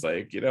 I'm just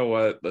like, you know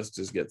what? Let's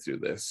just get through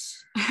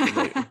this.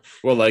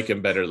 We'll like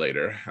him better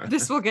later.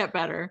 This will get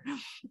better.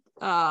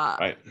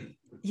 Right.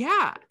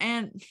 Yeah,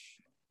 and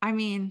I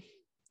mean,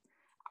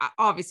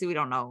 obviously we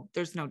don't know.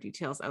 There's no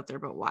details out there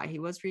about why he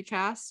was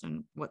recast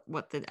and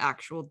what the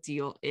actual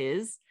deal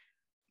is.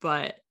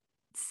 But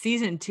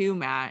season 2,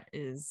 Matt,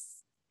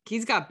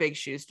 he's got big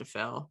shoes to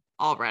fill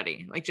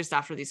already. Like just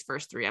after these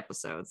first 3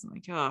 episodes, I'm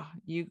like,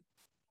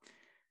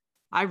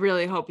 I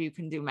really hope you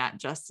can do Matt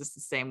justice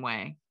the same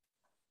way.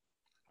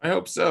 I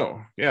hope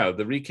so. Yeah,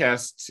 the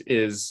recast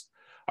is.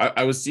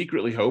 I was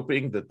secretly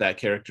hoping that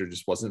character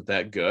just wasn't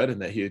that good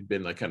and that he had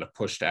been like kind of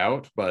pushed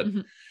out. But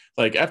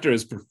like after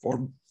his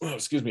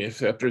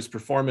after his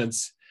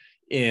performance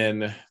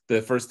in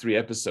the first 3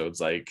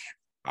 episodes, like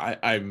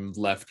I'm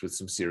left with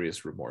some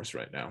serious remorse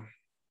right now.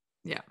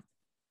 Yeah.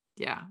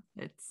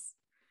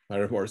 My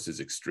remorse is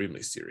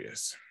extremely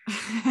serious.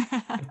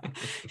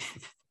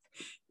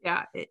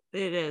 Yeah, it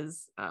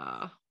is.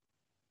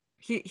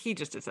 He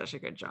just did such a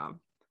good job.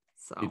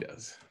 So he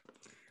does.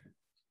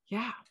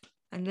 Yeah.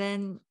 And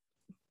then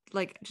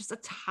like just a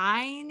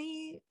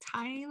tiny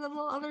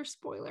little other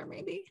spoiler,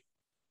 maybe.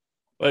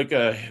 Like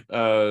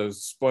a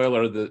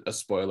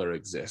spoiler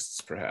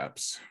exists,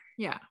 perhaps.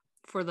 Yeah,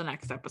 for the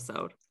next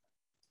episode,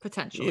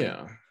 potentially.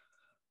 Yeah.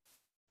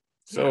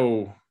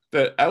 So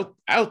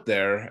out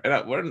there,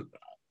 and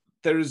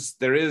there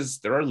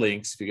are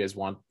links if you guys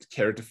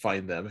care to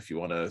find them. If you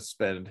want to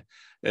spend,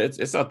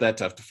 it's not that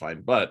tough to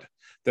find, but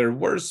there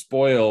were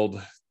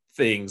spoiled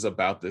things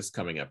about this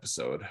coming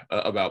episode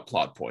about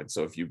plot points.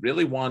 So if you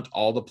really want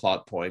all the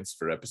plot points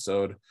for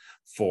episode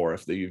 4,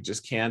 if you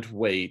just can't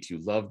wait, you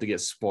love to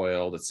get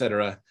spoiled,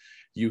 etc.,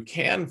 you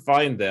can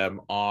find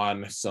them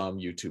on some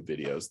YouTube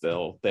videos.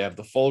 They have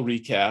the full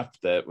recap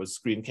that was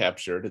screen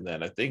captured, and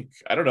then I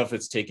don't know if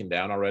it's taken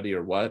down already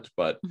or what,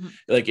 but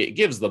like it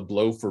gives the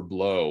blow for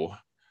blow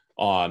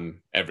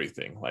on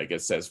everything. Like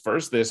it says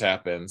first this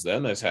happens,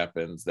 then this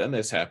happens, then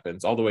this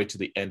happens, all the way to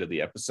the end of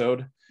the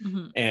episode.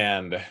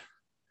 And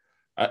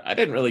I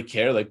didn't really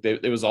care. Like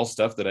it was all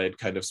stuff that I had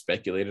kind of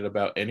speculated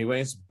about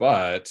anyways,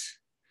 but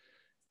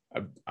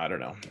I don't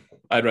know.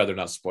 I'd rather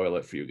not spoil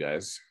it for you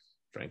guys,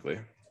 frankly.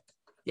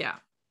 Yeah.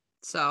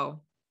 So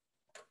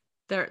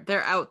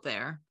they're out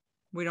there.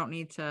 We don't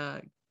need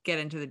to get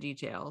into the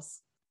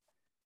details.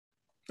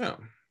 No.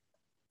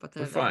 But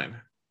we're fine.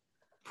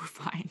 We're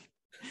fine.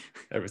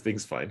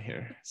 Everything's fine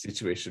here.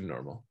 Situation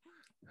normal.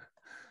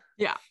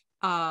 Yeah.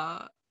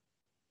 I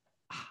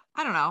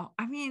don't know.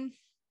 I mean,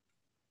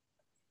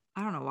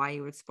 I don't know why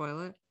you would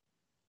spoil it.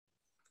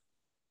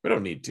 We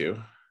don't need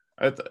to.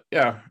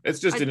 It's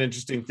just an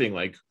interesting thing.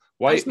 Like,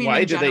 why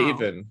do they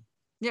even?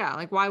 Yeah,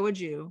 like why would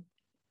you?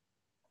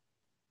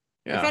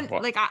 Yeah,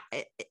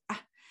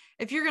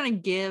 if you're gonna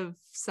give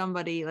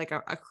somebody like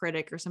a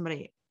critic or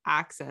somebody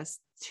access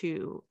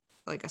to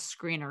like a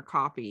screener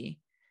copy,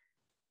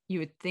 you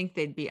would think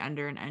they'd be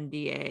under an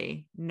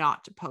NDA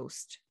not to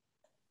post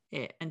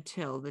it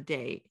until the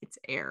day it's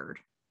aired.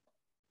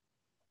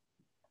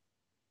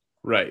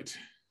 Right.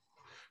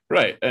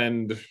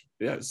 And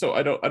yeah, so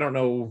I don't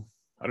know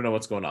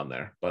what's going on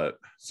there, but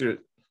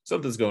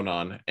something's going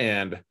on,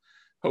 and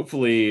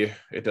hopefully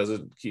it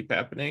doesn't keep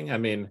happening. I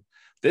mean,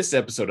 this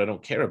episode I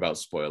don't care about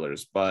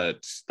spoilers,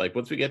 but like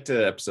once we get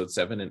to episode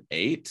 7 and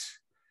 8,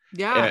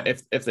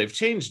 if they've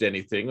changed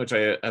anything, which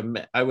I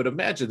would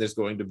imagine there's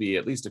going to be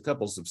at least a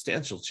couple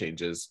substantial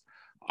changes,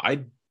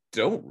 I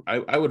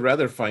would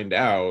rather find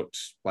out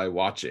by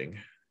watching.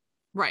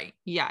 Right.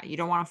 Yeah, you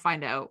don't want to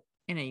find out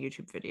in a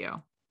YouTube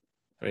video.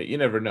 I mean, you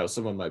never know.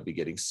 Someone might be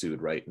getting sued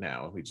right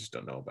now. We just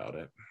don't know about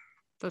it.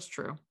 That's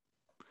true.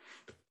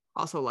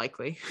 Also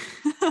likely.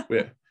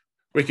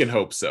 We can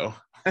hope so.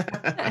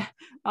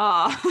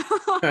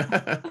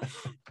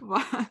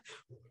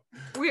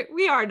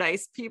 We are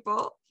nice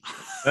people.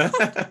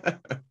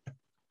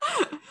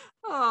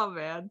 Oh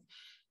man.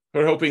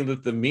 We're hoping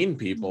that the mean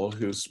people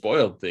who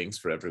spoiled things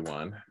for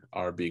everyone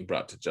are being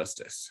brought to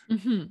justice.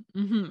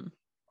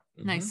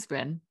 Nice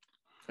spin.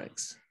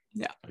 Thanks.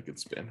 Yeah. A good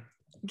spin.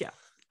 Yeah.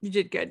 You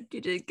did good.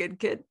 You did good,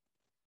 kid.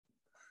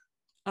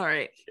 All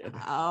right. Do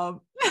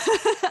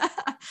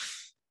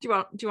you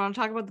want to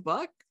talk about the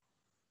book?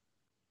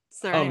 Is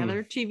there any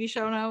other TV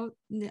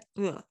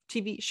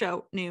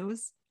show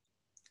news?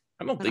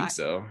 I don't think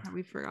so.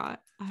 We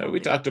forgot. We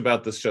talked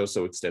about this show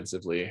so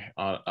extensively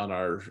on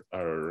our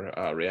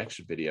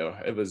reaction video.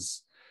 It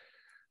was.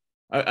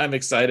 I'm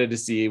excited to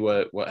see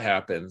what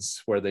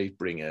happens, where they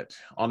bring it.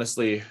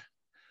 Honestly.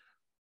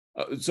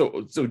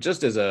 So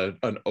just as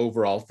an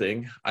overall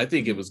thing, I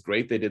think it was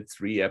great they did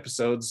 3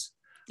 episodes.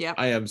 Yeah.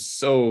 I am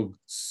so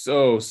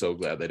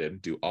glad they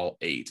didn't do all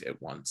 8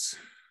 at once.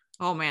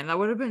 Oh man, that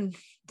would have been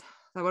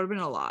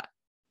a lot.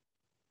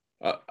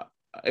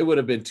 It would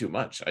have been too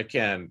much.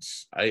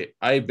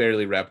 I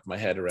barely wrapped my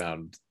head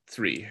around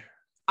 3.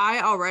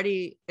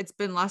 It's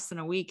been less than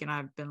a week and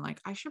I've been like,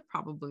 I should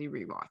probably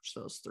rewatch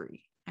those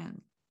 3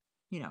 and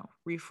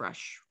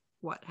refresh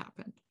what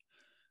happened.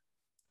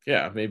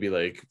 Yeah, maybe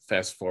like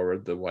fast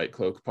forward the White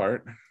Cloak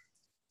part.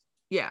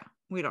 Yeah,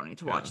 We don't need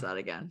to watch that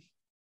again.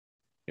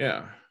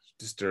 Yeah,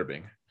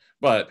 disturbing.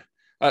 But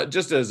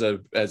just as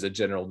a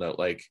general note,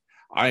 like,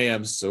 I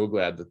am so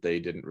glad that they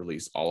didn't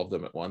release all of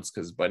them at once,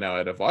 because by now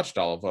I'd have watched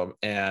all of them.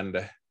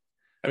 And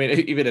I mean,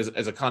 even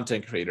as a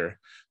content creator,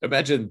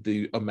 imagine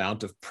the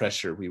amount of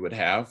pressure we would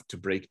have to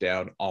break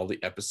down all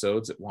the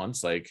episodes at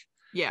once. Like,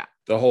 yeah,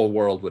 the whole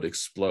world would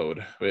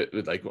explode.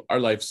 Like, our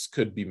lives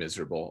could be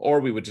miserable, or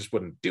we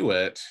wouldn't do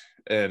it.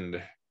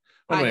 And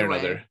one way or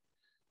another,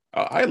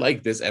 I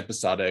like this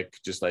episodic,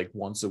 just like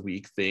once a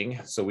week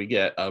thing. So we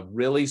get a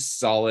really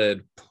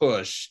solid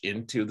push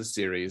into the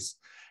series,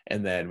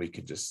 and then we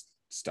could just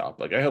stop.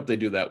 Like, I hope they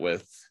do that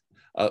with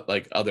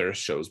like other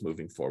shows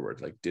moving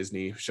forward, like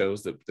Disney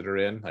shows that are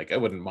in. Like, I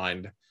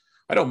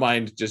don't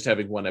mind just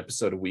having one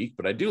episode a week,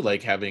 but I do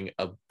like having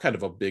a kind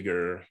of a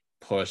bigger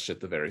push at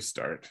the very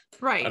start.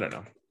 Right. I don't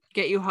know.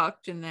 Get you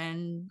hooked, and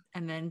then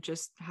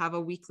just have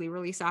a weekly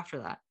release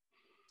after that.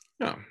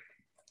 No.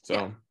 So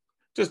yeah.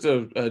 Just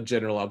a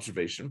general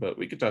observation, but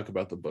we could talk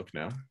about the book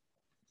now.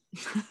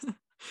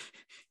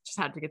 Just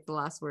had to get the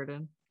last word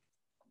in.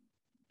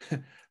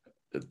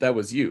 That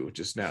was you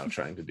just now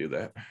trying to do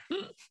that.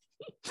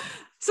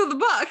 So the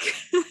book.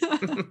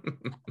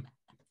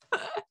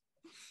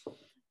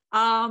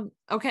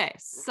 Okay,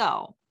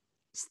 so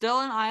still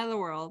in Eye of the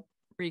World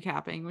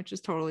recapping, which is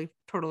totally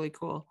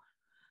cool.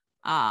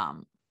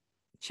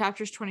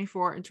 Chapters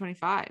 24 and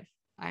 25.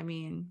 I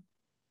mean,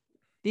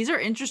 these are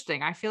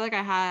interesting. I feel like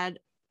I had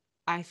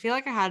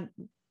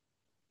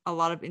a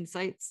lot of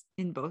insights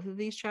in both of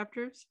these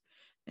chapters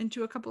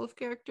into a couple of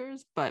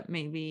characters, but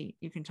maybe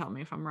you can tell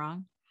me if I'm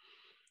wrong.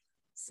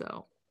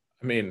 So,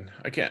 I mean,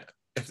 I can't.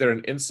 If they're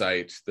an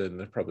insight, then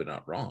they're probably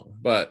not wrong,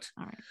 but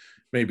all right.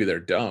 Maybe they're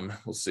dumb.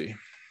 We'll see.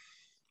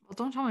 Well,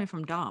 don't tell me if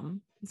I'm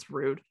dumb. It's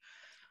rude.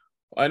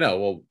 I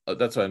know. Well,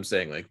 that's what I'm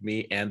saying. Like,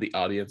 me and the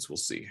audience will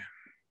see.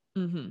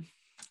 Mm-hmm.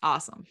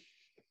 Awesome.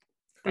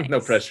 Thanks. No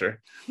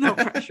pressure. No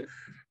pressure.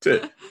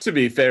 to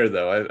be fair,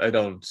 though, I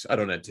don't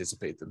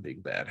anticipate them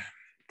being bad.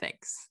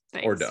 Thanks.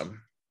 Or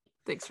dumb.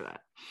 Thanks for that.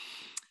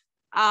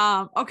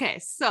 Okay,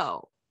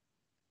 so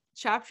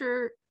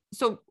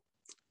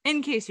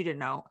in case you didn't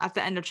know, at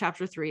the end of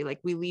chapter 3, like,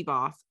 we leave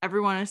off,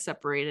 everyone is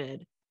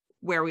separated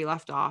where we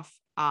left off.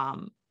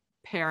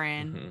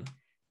 Perrin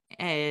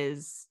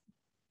is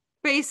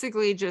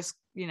basically just,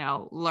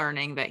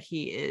 learning that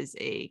he is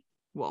a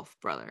wolf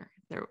brother.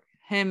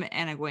 Him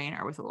and Egwene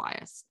are with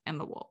Elias and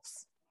the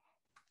wolves.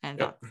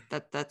 And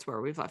that's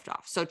where we've left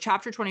off. So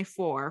chapter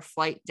 24,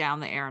 Flight Down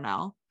the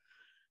Arenal,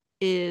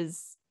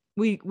 is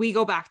we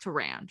go back to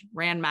Rand,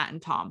 Matt, and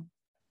Tom,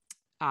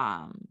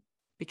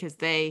 because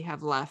they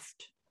have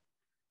left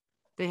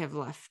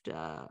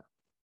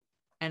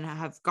and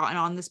have gotten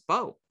on this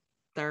boat.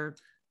 They're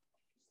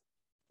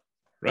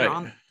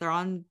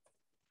on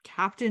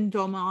Captain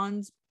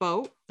Domon's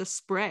boat, the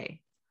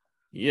Spray.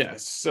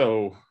 Yes.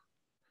 So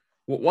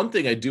one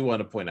thing I do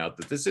want to point out,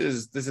 that this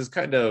is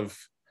kind of,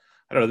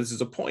 I don't know, this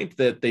is a point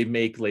that they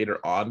make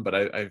later on, but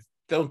I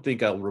don't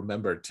think I'll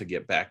remember to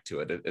get back to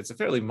it. It's a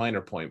fairly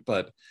minor point,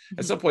 but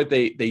at some point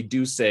they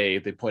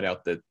point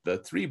out that the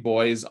 3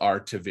 boys are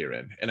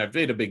ta'veren, and I've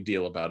made a big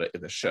deal about it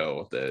in the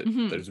show that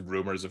there's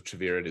rumors of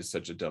ta'veren is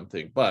such a dumb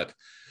thing, but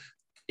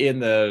in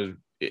the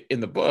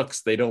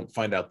books they don't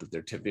find out that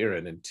they're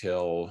ta'veren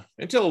until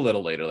a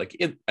little later. Like,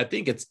 I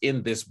think it's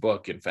in this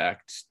book, in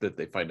fact, that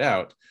they find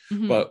out.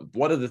 But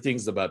one of the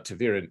things about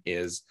ta'veren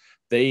is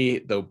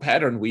the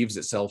pattern weaves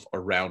itself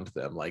around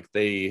them.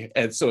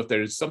 And so if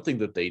there's something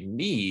that they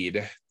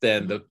need,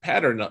 then the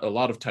pattern a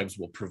lot of times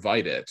will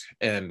provide it.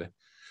 And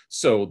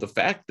so the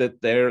fact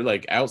that they're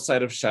like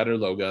outside of Shadar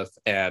Logoth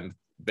and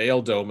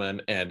Baal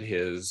Doman and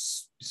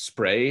his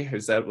Spray,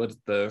 is that what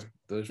the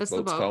boat's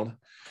called?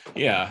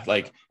 Yeah,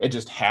 like, it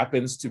just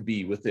happens to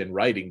be within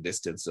writing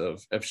distance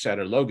of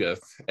Shadar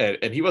Logoth,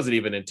 and he wasn't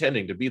even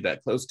intending to be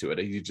that close to it.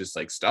 He just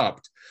like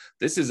stopped.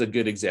 This is a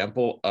good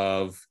example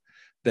of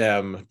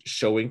them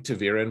showing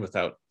ta'veren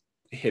without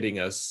hitting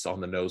us on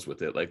the nose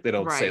with it. Like, they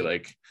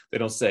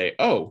don't say,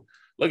 oh,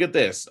 look at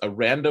this, a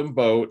random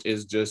boat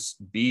is just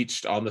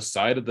beached on the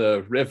side of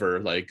the river,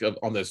 like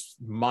on this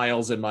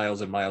miles and miles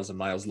and miles and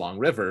miles long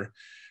river.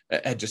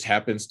 It just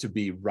happens to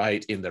be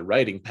right in the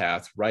writing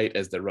path, right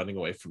as they're running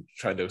away from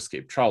trying to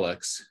escape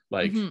Trollocs.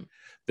 Like,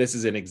 this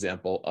is an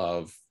example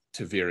of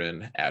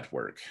ta'veren at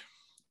work.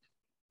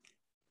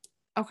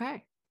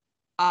 Okay.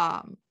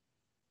 I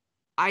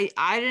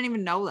didn't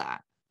even know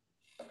that.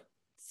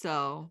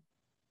 So.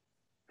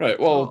 Right.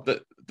 Well,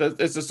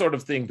 it's the sort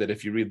of thing that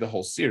if you read the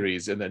whole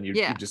series and then you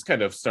just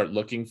kind of start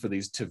looking for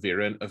these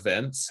ta'veren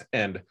events,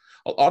 and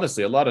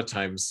honestly, a lot of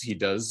times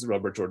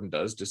Robert Jordan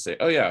does just say,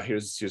 oh yeah,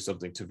 here's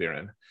something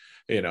ta'veren,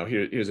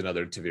 here's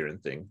another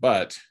ta'veren thing.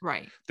 But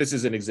this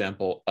is an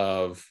example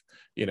of,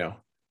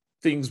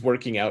 things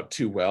working out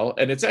too well.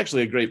 And it's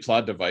actually a great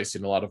plot device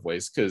in a lot of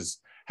ways, because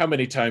how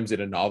many times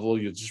in a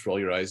novel you just roll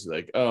your eyes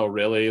like, oh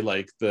really,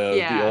 like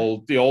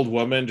the old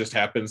woman just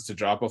happens to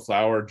drop a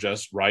flower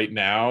just right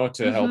now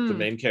to help the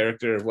main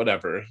character, or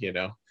whatever,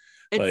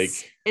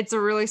 it's a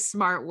really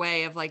smart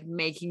way of like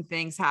making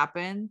things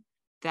happen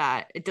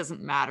that it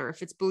doesn't matter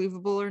if it's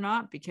believable or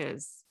not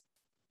because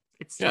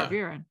it's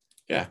ta'veren.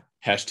 Yeah.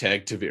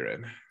 Hashtag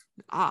ta'veren.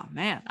 Oh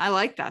man, I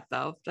like that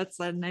though. That's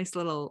a nice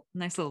little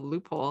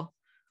loophole.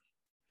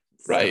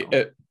 Right.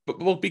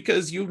 Well,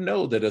 because you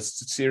know that a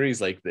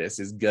series like this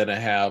is gonna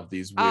have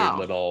these weird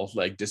little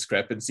like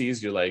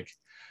discrepancies. You're like,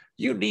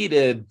 you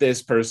needed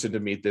this person to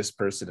meet this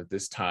person at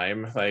this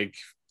time, like,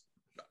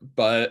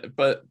 but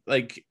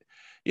like,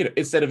 you know,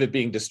 instead of it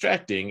being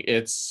distracting,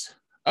 it's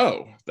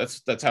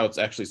that's how it's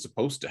actually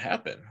supposed to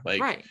happen.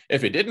 Like, right.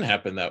 If it didn't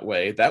happen that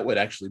way, that would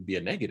actually be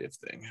a negative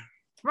thing.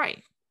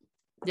 Right.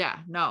 Yeah.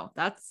 No,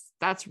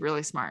 that's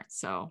really smart.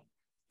 So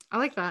I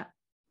like that.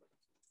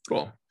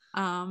 Cool.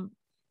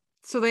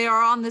 So they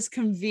are on this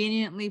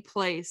conveniently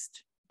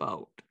placed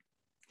boat.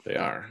 They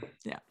are.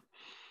 Yeah.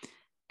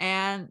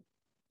 And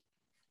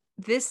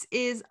this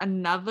is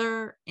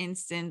another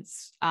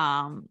instance.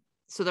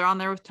 So they're on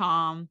there with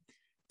Tom.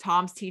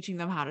 Tom's teaching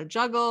them how to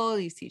juggle.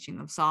 He's teaching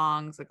them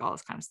songs, like all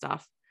this kind of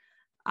stuff.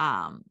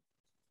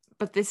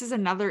 But this is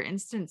another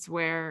instance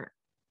where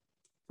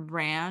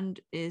Rand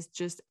is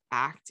just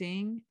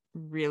acting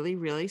really,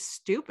 really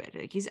stupid.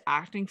 Like he's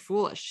acting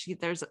foolish.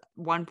 There's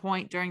one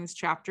point during this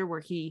chapter where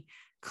he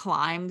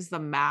climbs the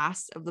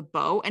mast of the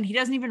boat and he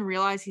doesn't even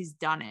realize he's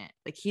done it.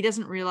 Like he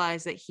doesn't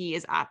realize that he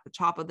is at the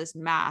top of this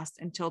mast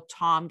until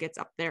Tom gets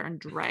up there and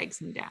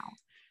drags him down.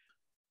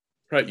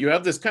 Right. You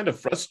have this kind of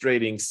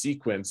frustrating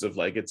sequence of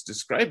like, it's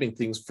describing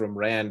things from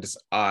Rand's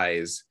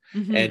eyes.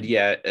 Mm-hmm. And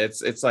yet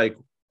it's like,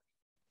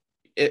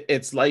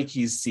 it's like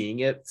he's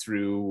seeing it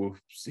through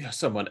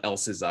someone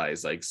else's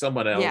eyes. Like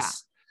someone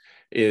else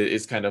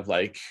is kind of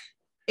like,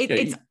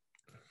 it's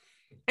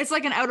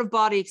like an out of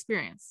body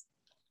experience.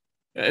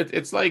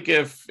 It's like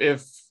if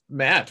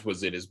Matt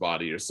was in his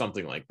body or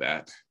something like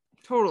that.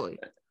 Totally.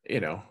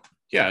 You know,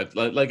 yeah,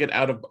 like an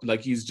out of,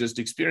 like he's just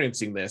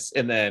experiencing this,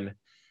 and then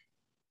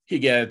he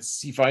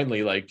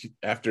finally, like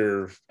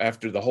after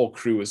the whole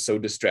crew is so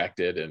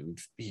distracted, and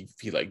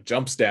he like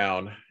jumps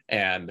down,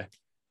 and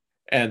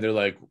they're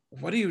like,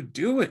 "What are you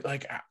doing?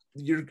 Like,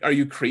 are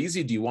you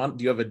crazy? Do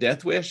you have a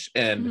death wish?"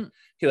 And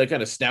he like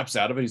kind of snaps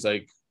out of it. He's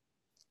like,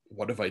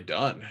 "What have I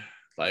done?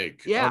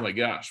 Like, oh my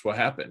gosh, what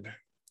happened?"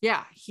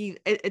 Yeah,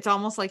 it's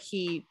almost like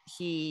he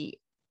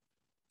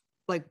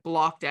like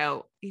blocked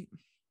out,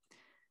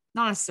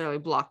 not necessarily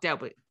blocked out,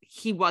 but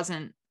he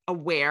wasn't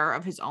aware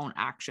of his own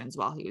actions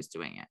while he was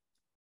doing it.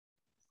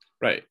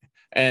 Right.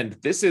 And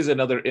this is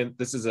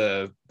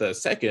the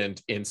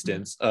second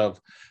instance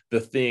of the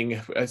thing.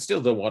 I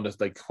still don't want to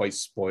like quite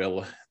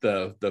spoil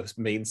the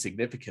main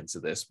significance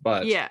of this,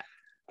 but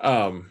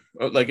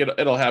like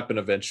it'll happen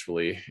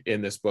eventually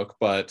in this book,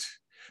 but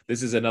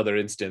this is another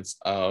instance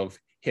of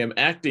him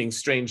acting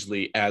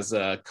strangely as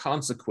a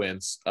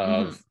consequence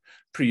of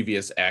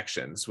previous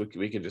actions.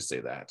 We can just say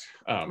that.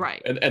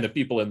 Right. And the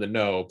people in the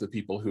know, the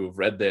people who have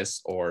read this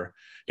or,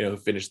 you know, who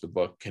finished the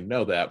book can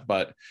know that,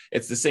 but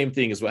it's the same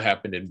thing as what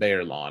happened in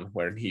Baerlon,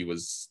 where he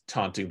was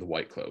taunting the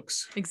White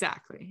Cloaks.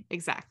 Exactly.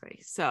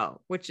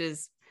 So, which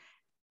is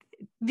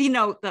the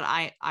note that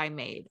I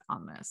made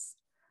on this.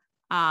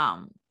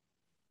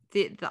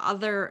 The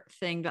other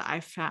thing that I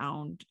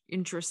found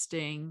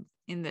interesting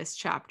in this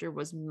chapter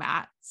was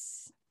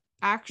Matt's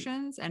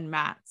actions and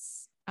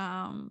Matt's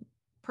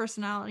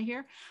personality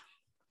here.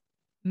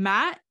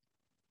 Matt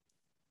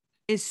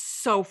is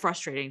so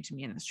frustrating to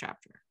me in this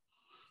chapter,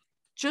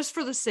 just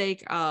for the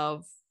sake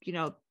of, you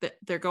know,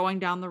 they're going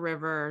down the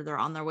river, they're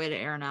on their way to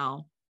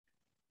Arenell,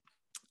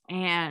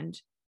 and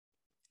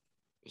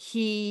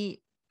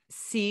he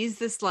sees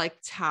this like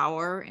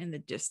tower in the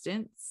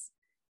distance,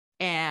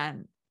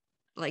 and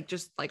like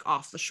just like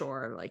off the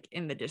shore, like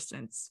in the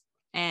distance,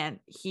 and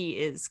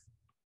he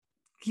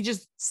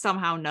just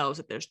somehow knows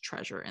that there's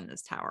treasure in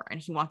this tower and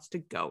he wants to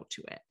go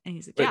to it. And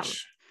he's like,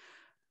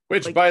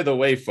 which like, by the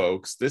way,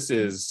 folks, this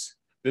is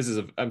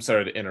I'm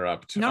sorry to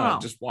interrupt. No.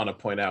 Just want to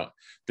point out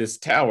this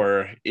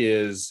tower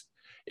is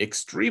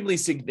extremely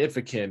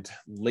significant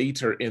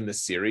later in the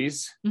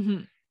series,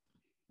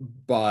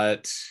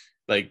 but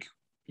like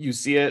you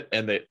see it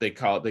and they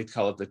call it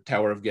the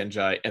Tower of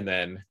Genji, and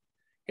then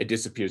it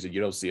disappears and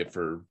you don't see it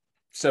for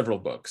several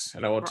books.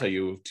 And I won't tell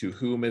you to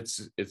whom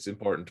it's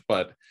important,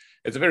 but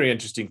it's a very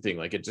interesting thing.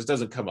 Like it just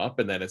doesn't come up,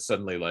 and then it's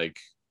suddenly like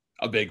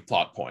a big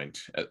plot point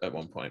at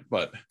one point.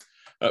 But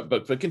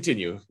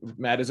continue.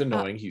 Matt is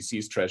annoying. He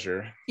sees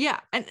treasure. Yeah,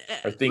 and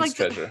or thinks like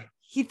treasure.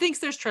 He thinks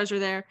there's treasure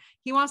there.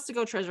 He wants to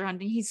go treasure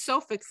hunting. He's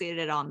so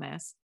fixated on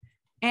this,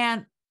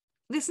 and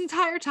this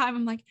entire time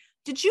I'm like,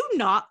 did you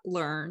not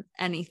learn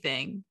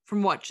anything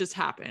from what just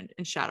happened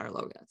in Shadar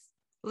Logoth?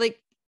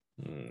 Like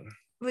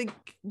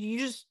you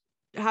just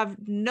have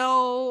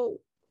no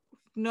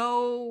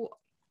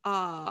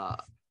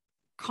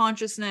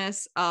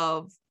consciousness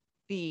of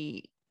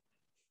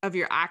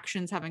your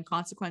actions having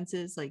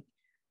consequences, like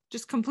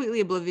just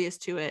completely oblivious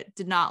to it,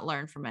 did not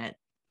learn from it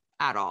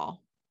at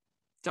all,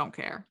 don't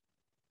care.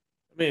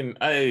 I mean,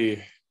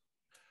 I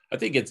I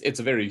think it's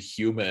a very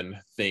human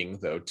thing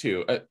though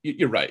too.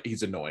 You're right.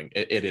 He's annoying.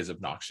 It is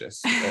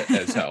obnoxious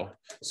as hell.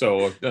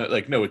 So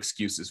like no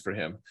excuses for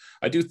him.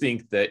 I do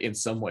think that in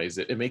some ways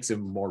it makes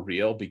him more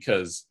real,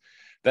 because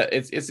that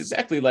it's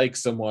exactly like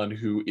someone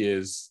who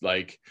is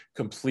like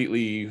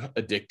completely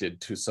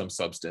addicted to some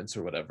substance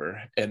or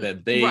whatever, and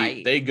then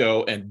they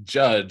go and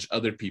judge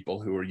other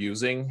people who are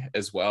using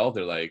as well.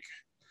 They're like,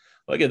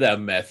 look at that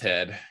meth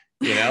head,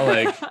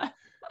 like.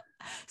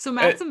 So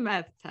Matt's a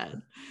meth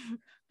head.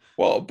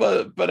 Well,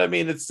 but I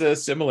mean, it's a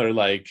similar,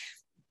 like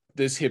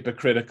this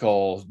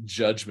hypocritical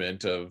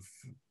judgment of,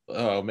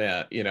 oh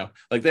man,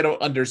 like they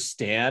don't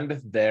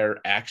understand their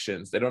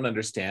actions. They don't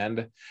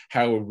understand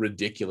how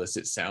ridiculous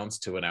it sounds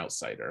to an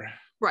outsider.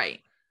 Right.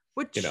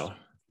 Which,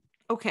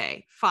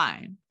 okay,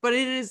 fine. But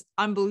it is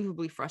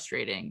unbelievably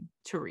frustrating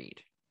to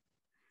read.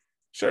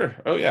 Sure.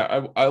 Oh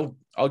yeah,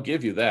 I'll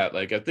give you that.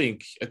 Like I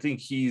think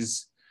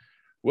he's.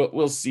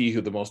 We'll see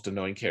who the most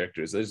annoying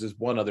character is. There's just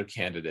one other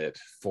candidate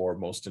for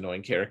most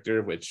annoying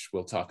character, which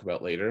we'll talk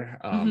about later.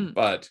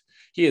 But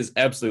he is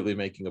absolutely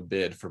making a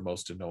bid for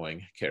most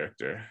annoying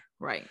character.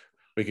 Right.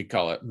 We could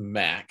call it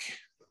Mac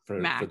for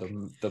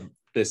the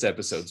this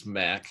episode's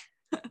Mac.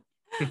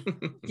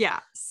 Yeah.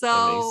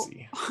 So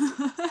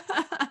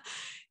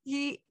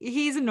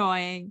he's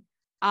annoying.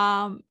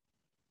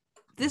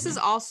 This is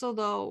also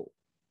though,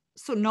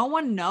 so no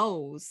one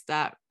knows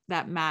that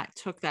Matt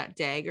took that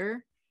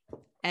dagger.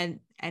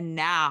 And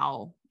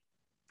now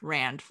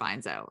Rand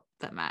finds out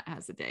that Matt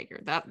has a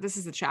dagger. This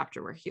is the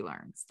chapter where he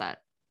learns that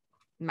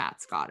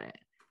Matt's got it.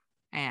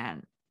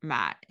 And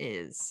Matt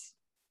is,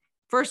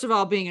 first of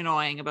all, being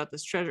annoying about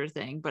this treasure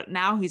thing, but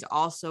now he's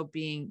also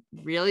being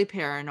really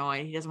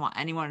paranoid. He doesn't want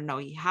anyone to know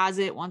he has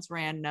it. Once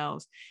Rand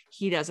knows,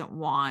 he doesn't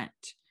want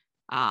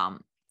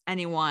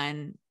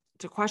anyone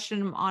to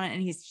question him on it.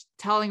 And he's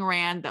telling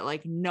Rand that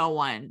like no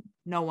one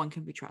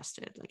can be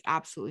trusted. Like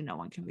absolutely no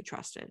one can be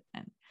trusted.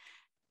 And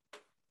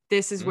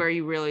this is where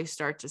you really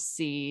start to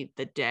see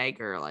the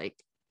dagger like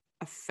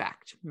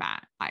affect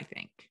Matt, I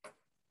think,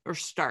 or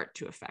start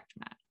to affect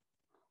Matt.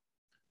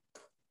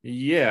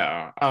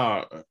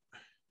 Yeah,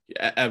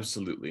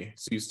 absolutely.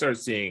 So you start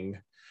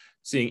seeing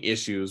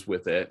issues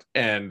with it,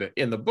 and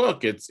in the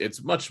book,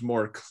 it's much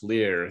more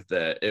clear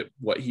that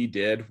what he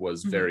did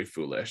was very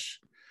foolish.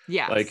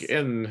 Yeah, like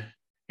in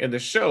the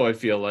show, I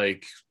feel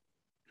like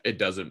it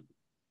doesn't.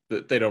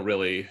 They don't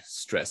really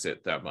stress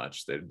it that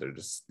much. They're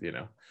just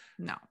no.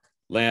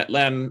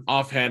 Lan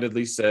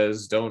offhandedly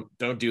says, don't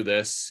do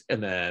this,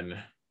 and then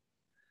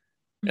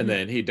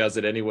he does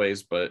it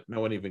anyways, but no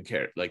one even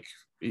cared. Like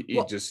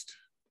he just,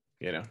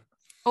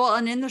 Well,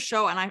 and in the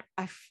show, and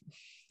I'm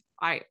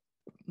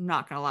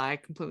not gonna lie, I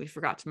completely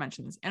forgot to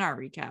mention this in our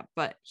recap,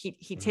 but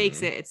he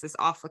takes it, it's this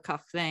off the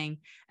cuff thing,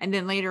 and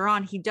then later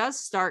on he does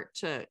start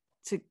to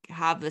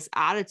have this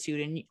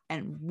attitude,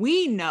 and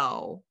we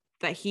know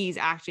that he's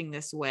acting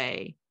this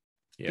way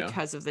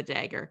because of the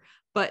dagger.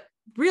 But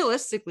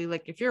realistically,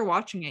 like if you're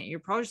watching it, you're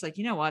probably just like,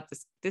 you know what,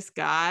 this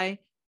guy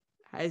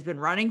has been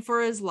running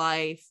for his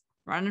life,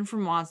 running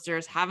from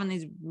monsters, having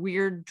these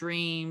weird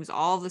dreams,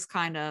 all this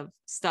kind of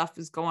stuff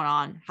is going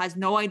on, has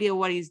no idea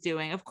what he's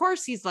doing. Of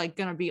course he's like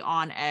gonna be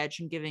on edge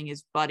and giving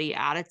his buddy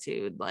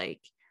attitude.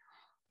 Like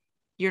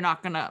you're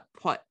not gonna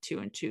put 2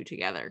 and 2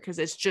 together because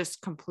it's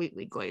just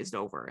completely glazed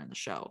over in the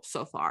show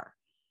so far.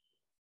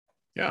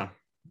 Yeah,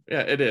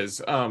 it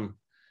is.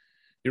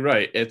 You're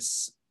right.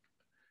 It's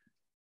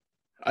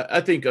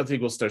I think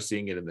we'll start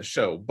seeing it in the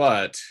show,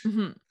 but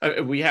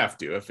we have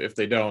to. If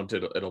they don't,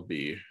 it'll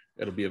be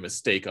a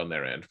mistake on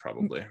their end,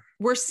 probably.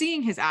 We're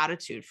seeing his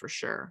attitude for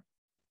sure.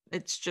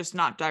 It's just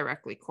not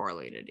directly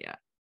correlated yet.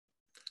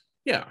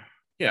 Yeah,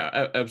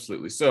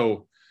 absolutely.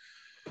 So,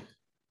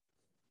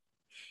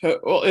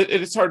 well,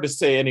 it's hard to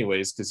say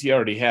anyways, because he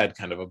already had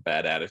kind of a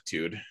bad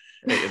attitude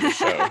in the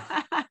show.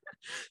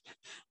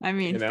 I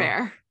mean,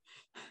 fair.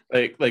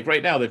 Like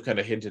right now they've kind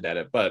of hinted at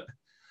it, but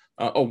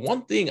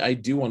one thing I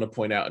do want to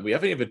point out, and we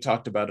haven't even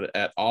talked about it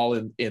at all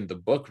in the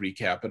book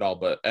recap at all,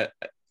 but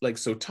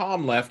so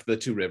Tom left the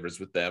Two Rivers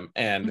with them,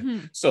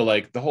 and so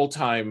like the whole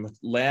time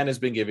Lan has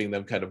been giving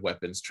them kind of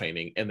weapons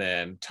training, and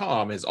then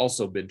Tom has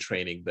also been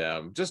training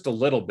them just a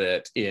little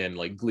bit in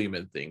like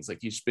Gleeman things. Like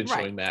he's been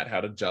showing Matt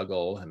how to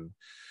juggle, and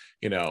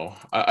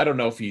I don't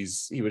know if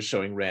he was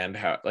showing Rand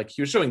how, like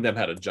he was showing them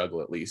how to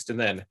juggle at least. And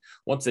then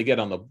once they get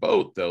on the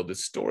boat, though, the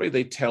story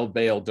they tell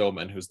Bail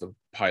Doman, who's the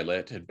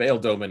pilot, and Bail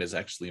Doman is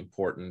actually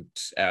important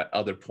at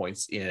other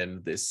points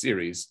in this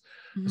series.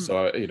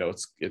 So,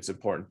 it's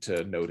important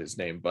to note his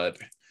name, but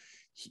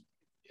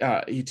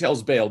he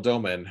tells Bail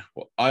Doman,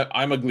 well,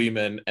 I'm a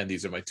Gleeman and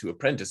these are my 2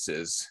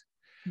 apprentices.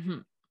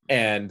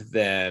 And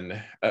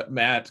then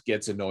Matt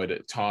gets annoyed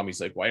at Tom.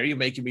 He's like, why are you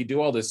making me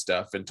do all this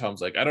stuff? And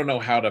Tom's like, I don't know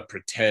how to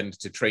pretend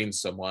to train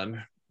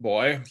someone,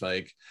 boy.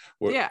 Like,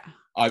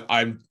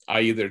 I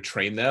either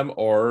train them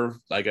or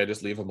like I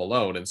just leave them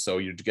alone. And so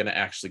you're going to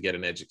actually get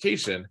an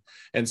education.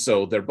 And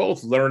so they're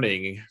both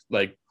learning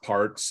like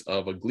parts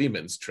of a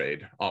Gleeman's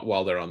trade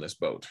while they're on this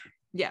boat.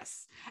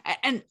 Yes.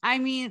 And I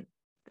mean,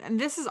 and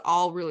this is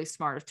all really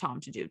smart of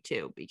Tom to do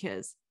too,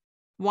 because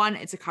one,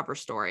 it's a cover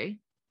story.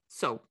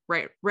 So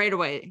right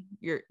away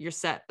you're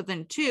set. But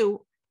then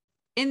two,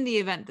 in the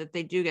event that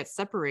they do get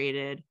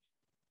separated,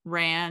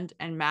 Rand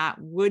and Mat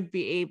would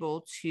be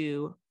able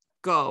to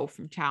go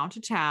from town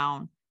to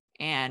town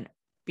and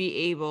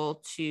be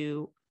able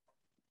to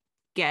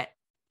get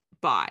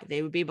by.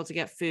 They would be able to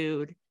get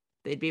food.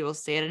 They'd be able to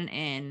stay at an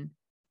inn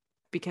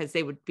because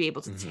they would be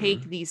able to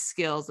take these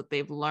skills that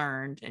they've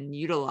learned and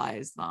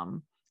utilize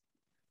them.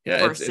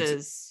 Yeah,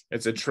 versus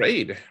it's a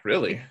trade,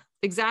 really.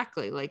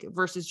 Exactly. Like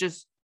versus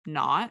just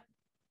not.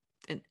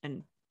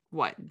 And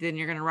what? Then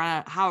you're gonna run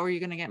out. How are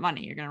you gonna get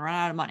money? You're gonna run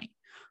out of money.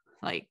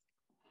 Like,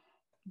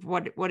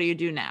 what do you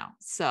do now?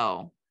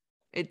 So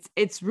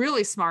it's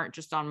really smart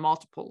just on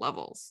multiple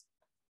levels.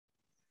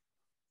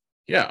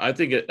 Yeah, I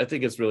think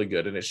it's really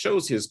good, and it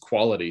shows his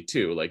quality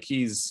too. Like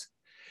he's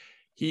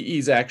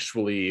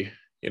actually,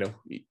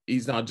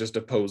 he's not just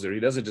a poser. He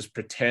doesn't just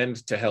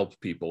pretend to help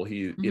people.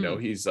 He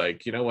he's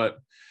like, you know what,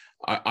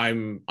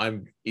 I'm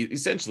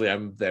essentially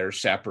I'm their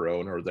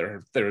chaperone, or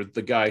they're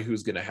the guy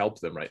who's going to help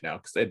them right now,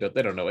 because they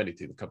don't know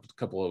anything. A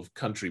couple of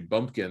country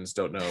bumpkins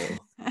don't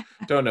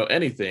know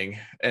anything,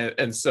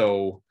 and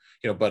so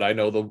but I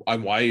know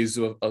I'm wise,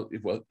 in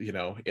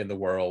the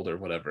world, or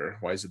whatever,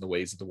 wise in the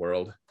ways of the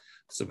world.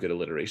 Some good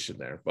alliteration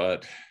there,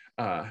 but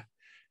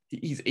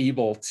he's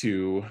able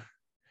to,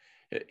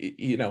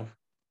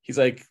 he's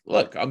like,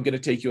 look, I'm going to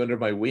take you under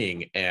my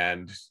wing,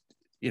 and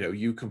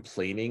you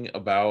complaining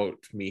about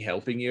me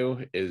helping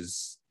you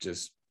is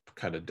just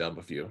kind of dumb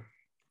of you.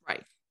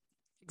 Right.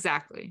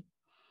 Exactly.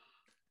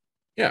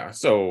 Yeah.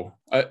 So,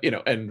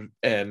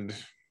 and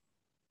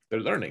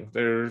they're learning.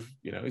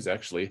 He's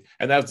actually,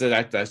 and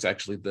that's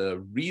actually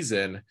the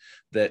reason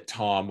that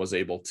Tom was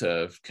able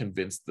to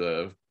convince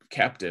the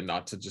captain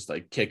not to just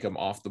like kick him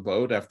off the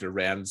boat after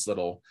Rand's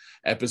little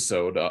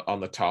episode on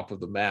the top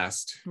of the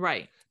mast.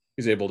 Right.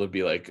 He's able to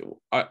be like,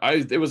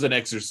 it was an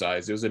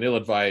exercise. It was an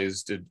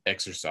ill-advised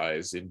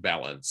exercise in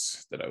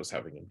balance that I was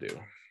having him do.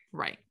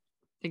 Right.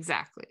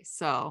 Exactly.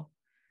 So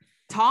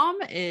Tom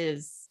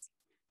is,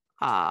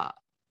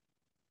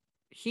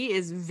 he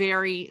is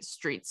very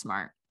street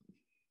smart.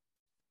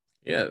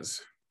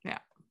 Yes. Yeah.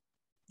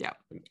 Yeah.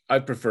 I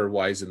prefer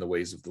wise in the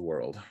ways of the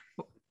world.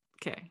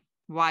 Okay.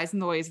 Wise in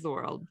the ways of the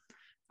world,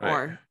 right.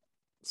 Or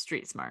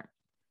street smart.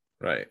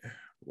 Right.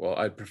 Well,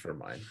 I prefer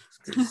mine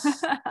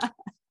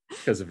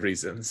because of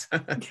reasons.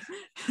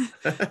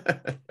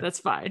 That's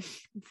fine.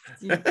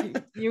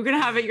 You're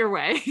gonna have it your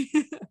way.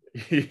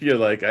 You're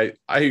like,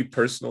 I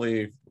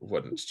personally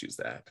wouldn't choose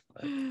that.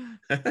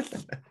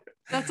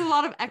 That's a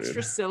lot of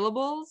extra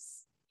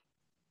syllables.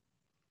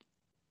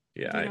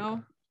 Yeah, I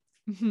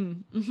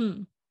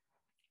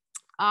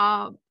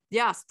know.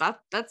 Yes,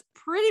 that's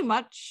pretty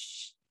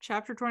much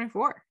chapter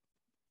 24.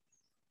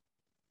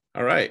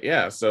 All right,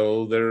 yeah,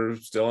 so they're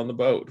still on the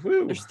boat.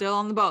 Woo. They're still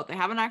on the boat. They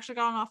haven't actually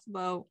gotten off the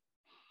boat.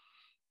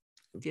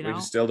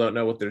 We still don't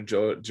know what their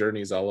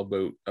journey is all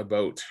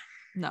about.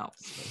 No,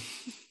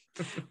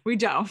 we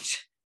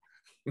don't.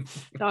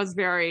 That was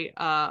very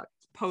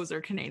poser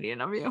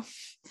Canadian of you.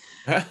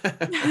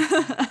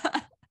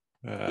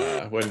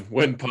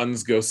 When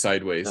puns go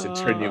sideways and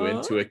turn you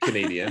into a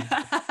Canadian.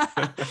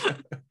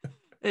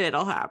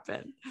 It'll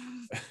happen.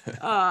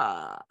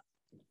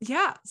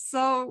 Yeah,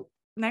 so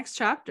next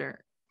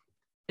chapter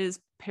is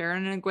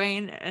Perrin and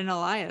Egwene and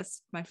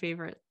Elias, my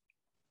favorite.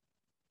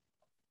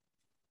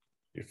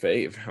 Your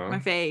fave, huh? My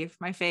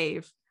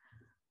fave.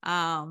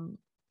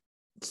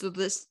 So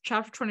this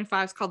chapter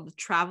 25 is called The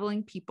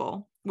Traveling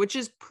People, which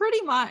is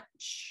pretty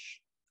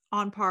much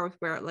on par with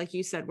where, like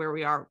you said, where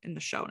we are in the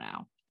show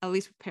now, at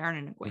least with Perrin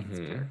and Egwene's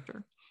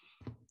character.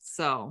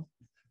 So,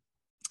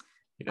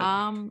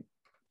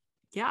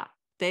 yeah,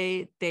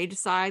 they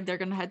decide they're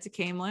going to head to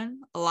Caemlyn.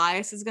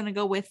 Elias is going to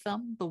go with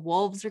them. The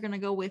wolves are going to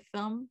go with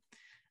them.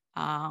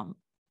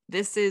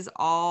 This is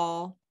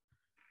all,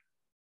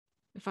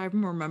 if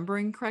I'm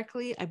remembering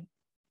correctly, I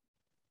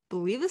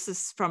believe this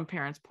is from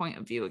Perrin's point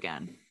of view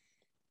again.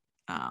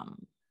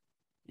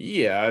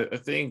 Yeah, I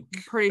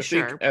think pretty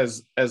sure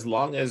as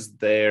long as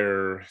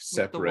they're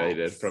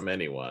separated from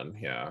anyone,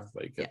 I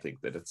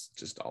think that it's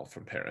just all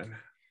from Perrin.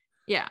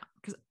 Yeah,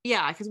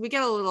 because we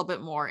get a little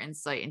bit more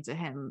insight into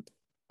him,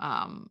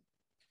 and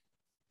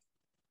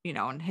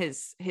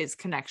his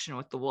connection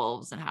with the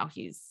wolves and how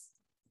he's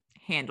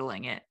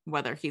handling it,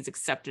 whether he's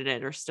accepted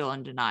it or still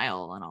in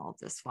denial, and all of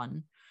this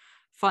fun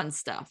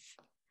stuff.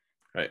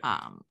 Right.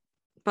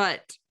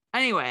 But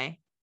anyway,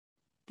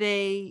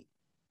 they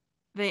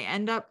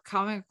end up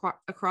coming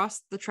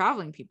across the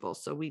traveling people.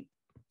 So we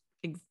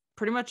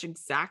pretty much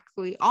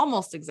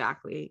almost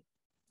exactly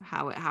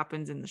how it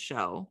happens in the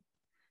show.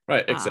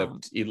 Right,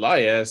 except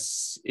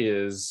Elias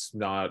is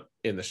not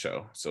in the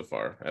show so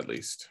far, at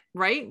least.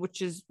 Right,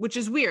 which is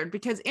weird,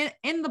 because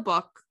in the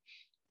book,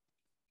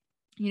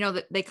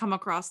 that they come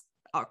across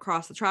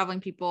the traveling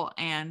people,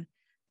 and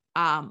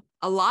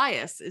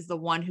Elias is the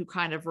one who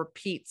kind of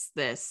repeats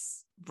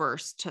this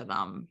verse to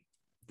them,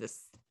 this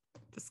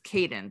this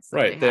cadence that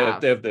right. they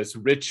They have this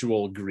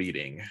ritual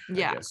greeting,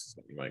 yeah. I guess is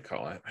what you might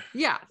call it.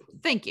 Yeah,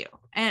 thank you.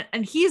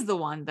 And he's the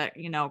one that,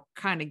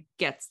 kind of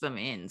gets them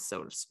in,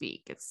 so to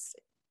speak. It's,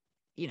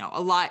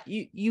 a lot.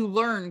 You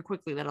learn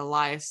quickly that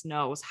Elias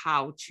knows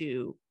how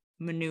to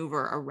maneuver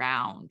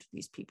around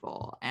these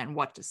people and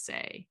what to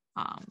say.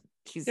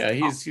 He's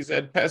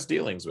had past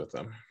dealings with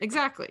them.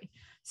 Exactly.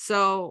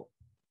 So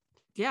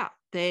yeah,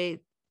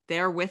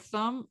 they're with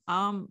them.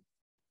 And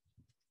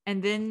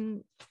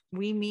then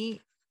we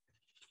meet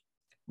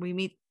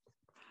Rain,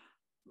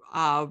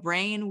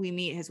 we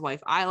meet his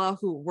wife Isla,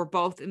 who were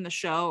both in the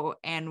show,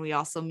 and we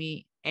also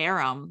meet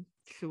Aram,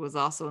 who was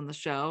also in the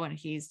show, and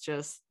he's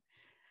a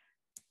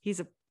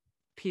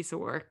piece of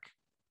work,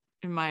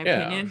 in my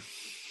opinion.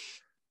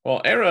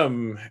 Well,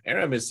 Aram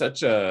is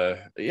such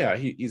a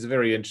he's a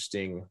very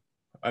interesting.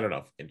 I don't know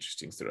if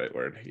interesting is the right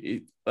word.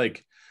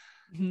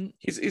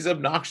 He's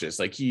obnoxious.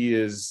 Like he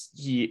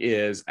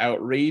is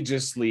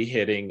outrageously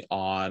hitting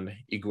on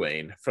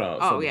Egwene from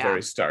the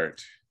very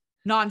start,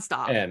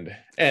 nonstop.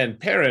 And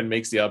Perrin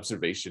makes the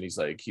observation. He's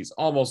like, he's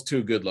almost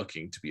too good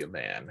looking to be a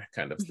man,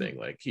 kind of thing.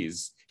 Like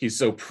he's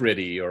so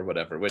pretty or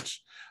whatever.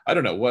 Which I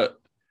don't know what.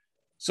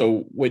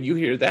 So when you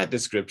hear that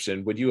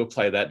description, would you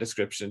apply that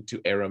description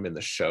to Aram in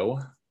the show?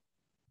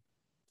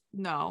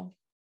 No.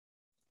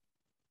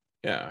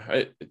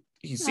 Yeah,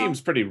 he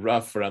seems pretty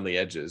rough around the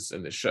edges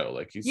in the show.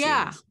 Like he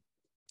seems...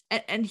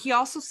 and he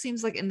also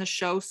seems like in the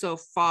show so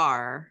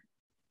far,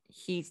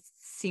 he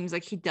seems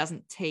like he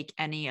doesn't take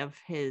anything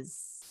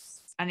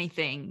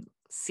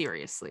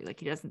seriously. Like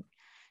he's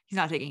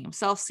not taking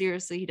himself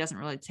seriously. He doesn't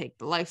really take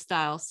the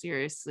lifestyle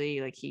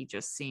seriously. Like he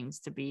just seems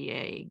to be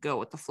a go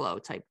with the flow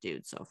type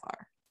dude so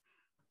far.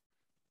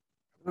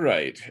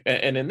 Right.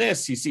 And in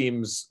this, he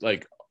seems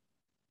like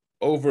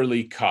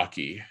overly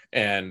cocky,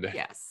 and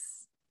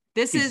yes,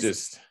 this is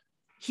just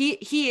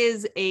he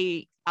is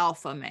a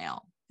alpha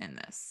male in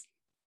this.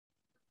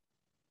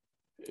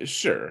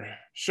 Sure.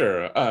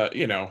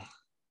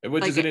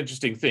 Which is an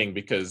interesting thing,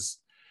 because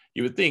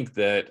you would think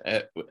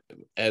that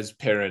as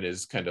Perrin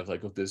is kind of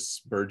like with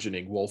this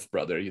burgeoning wolf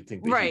brother, you'd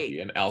think that he'd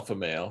be an alpha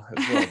male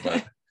as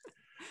well,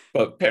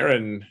 but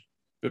Perrin,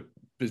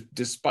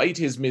 despite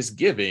his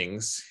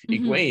misgivings,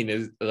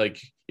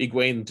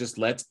 Egwene just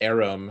lets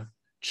Aram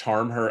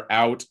charm her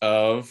out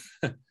of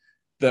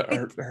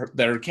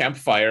their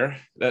campfire.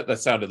 That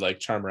sounded like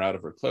charm her out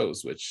of her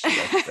clothes, which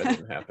that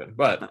didn't happen.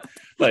 But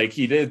like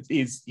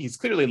he's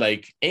clearly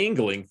like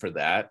angling for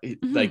that.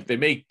 Like they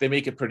make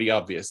it pretty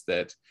obvious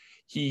that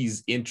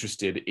he's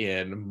interested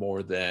in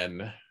more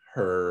than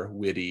her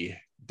witty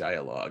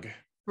dialogue.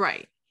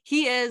 Right.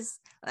 He is,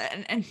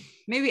 and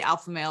maybe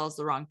alpha male is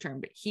the wrong term,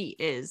 but he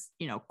is,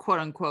 quote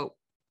unquote,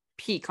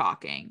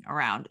 peacocking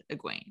around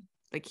Egwene.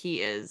 Like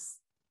he is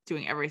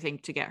doing everything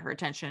to get her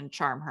attention,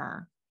 charm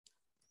her,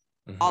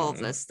 all of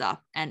this stuff.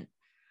 And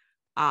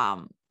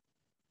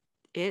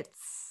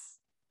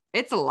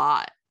it's a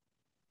lot.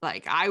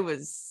 Like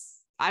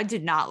I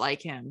did not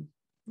like him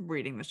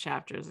reading the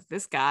chapters. Like,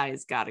 this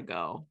guy's got to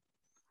go.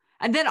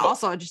 And then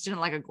also I just didn't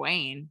like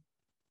Egwene.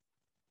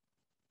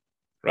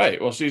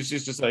 Right. Well, she's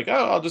just like,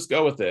 oh, I'll just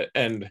go with it.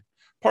 And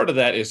part of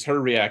that is her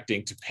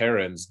reacting to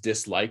Perrin's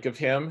dislike of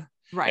him.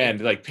 Right.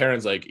 And like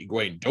Perrin's like,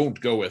 Egwene, don't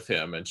go with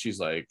him. And she's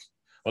like,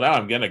 well, now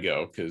I'm gonna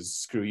go because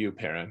screw you,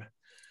 Perrin.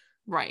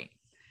 Right.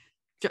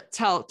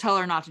 Tell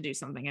her not to do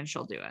something and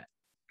she'll do it.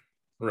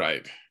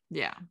 Right.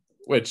 Yeah.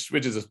 Which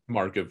is a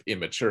mark of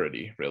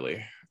immaturity,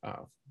 really.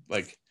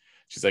 Like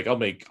she's like, I'll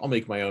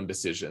make my own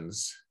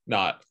decisions.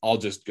 Not I'll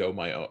just go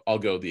my own. I'll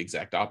go the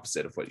exact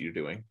opposite of what you're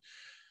doing.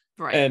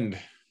 Right.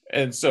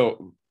 And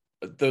so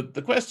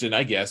the question,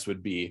 I guess,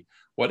 would be,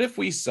 what if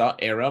we saw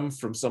Aram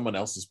from someone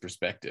else's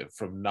perspective,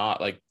 from not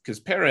like,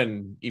 because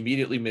Perrin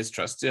immediately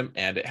mistrusts him,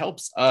 and it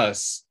helps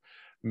us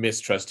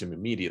mistrust him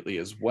immediately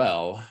as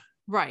well.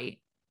 Right.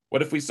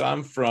 What if we saw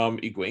him from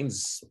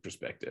Egwene's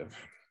perspective?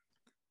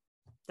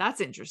 That's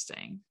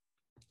interesting.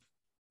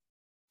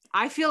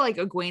 I feel like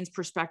Egwene's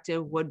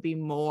perspective would be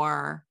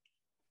more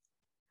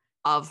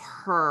of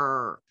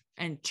her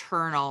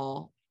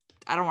internal,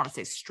 I don't want to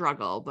say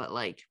struggle, but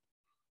like,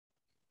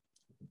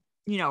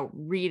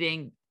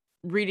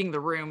 reading the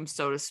room,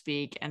 so to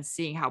speak, and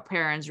seeing how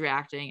Perrin's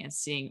reacting and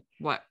seeing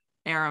what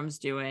Aram's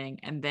doing,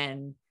 and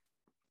then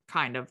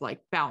kind of like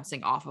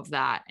bouncing off of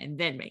that and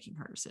then making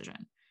her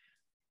decision.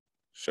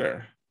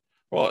 Sure.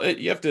 Well,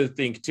 you have to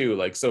think too,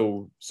 like,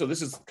 so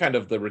this is kind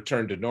of the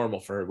return to normal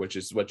for her, which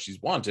is what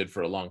she's wanted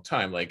for a long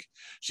time. Like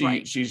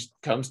she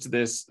comes to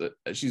this,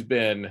 she's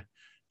been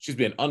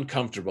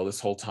uncomfortable this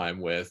whole time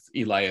with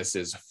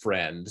Elias's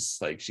friends.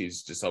 Like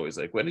she's just always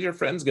like, when are your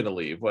friends going to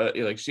leave? What,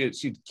 like she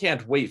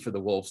can't wait for the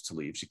wolves to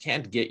leave. She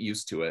can't get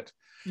used to it.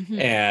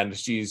 And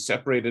she's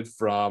separated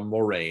from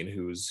Moraine,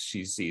 who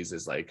she sees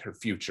as like her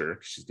future.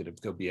 She's going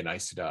to go be an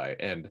Aes Sedai.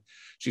 And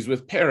she's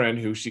with Perrin,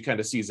 who she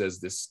kind of sees as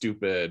this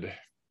stupid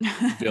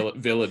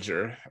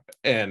villager.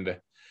 And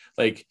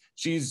like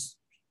she's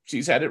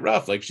she's had it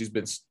rough. Like she's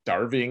been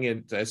starving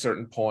at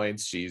certain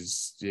points.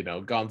 She's,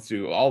 gone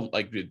through all,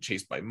 like, been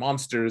chased by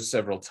monsters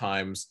several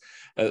times,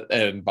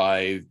 and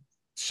by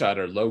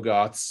Shadar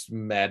Logoth's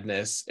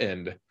madness.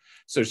 And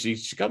so she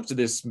comes to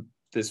this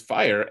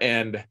fire,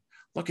 and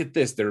look at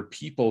this. There are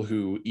people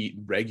who eat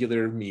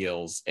regular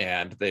meals,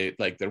 and they,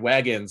 like, their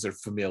wagons are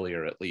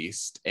familiar at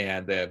least,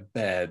 and they have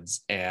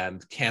beds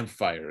and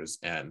campfires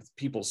and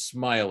people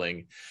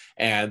smiling,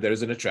 and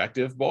there's an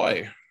attractive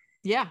boy.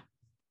 Yeah,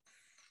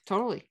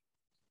 totally.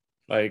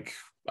 Like,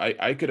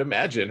 I could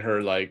imagine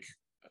her like,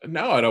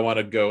 no, I don't want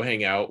to go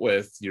hang out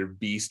with your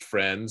beast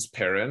friends,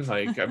 Perrin.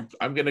 Like,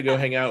 I'm gonna go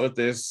hang out with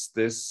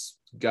this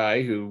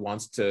guy who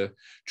wants to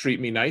treat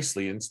me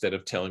nicely instead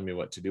of telling me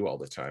what to do all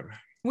the time.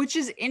 Which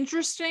is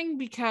interesting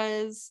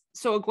because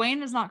so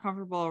Egwene is not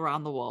comfortable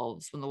around the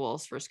wolves when the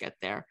wolves first get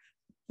there.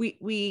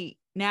 We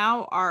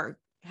now are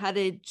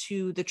headed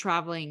to the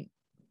traveling,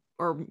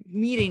 or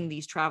meeting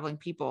these traveling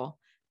people,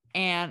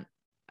 and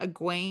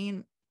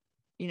Egwene,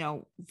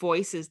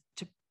 voices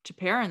to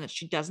Perrin that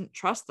she doesn't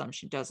trust them.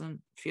 She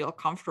doesn't feel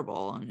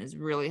comfortable and is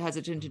really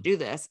hesitant to do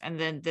this. And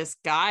then this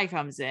guy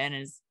comes in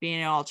and is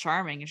being all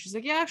charming, and she's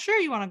like, yeah, sure,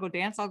 you want to go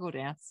dance? I'll go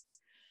dance.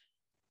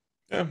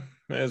 Yeah,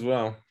 may as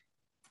well.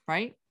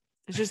 Right?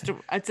 It's just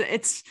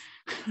it's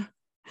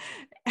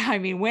I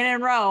mean, when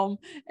in Rome,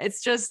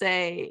 it's just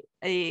a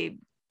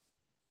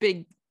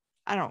big,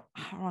 I don't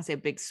want to say a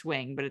big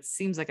swing, but it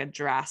seems like a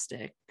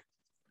drastic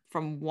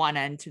from one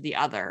end to the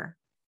other,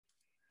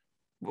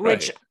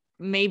 which right.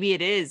 Maybe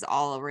it is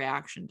all a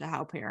reaction to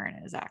how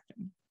Perrin is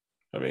acting.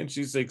 I mean,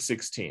 she's like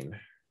 16.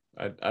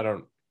 I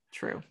don't.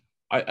 True.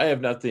 I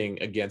have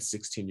nothing against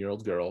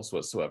 16-year-old girls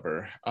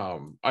whatsoever.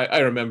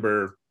 I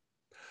remember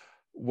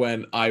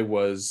when I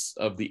was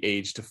of the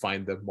age to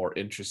find them more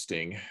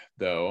interesting,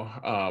 though.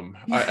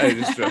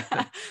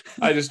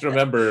 I just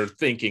remember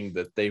thinking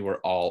that they were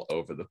all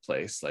over the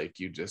place. Like,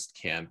 you just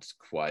can't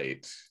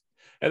quite.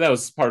 And that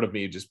was part of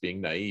me just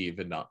being naive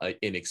and not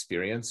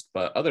inexperienced.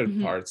 But other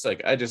parts,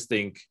 like,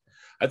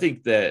 I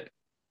think that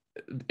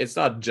it's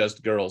not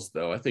just girls,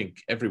 though. I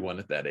think everyone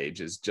at that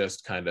age is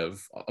just kind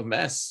of a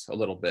mess a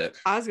little bit.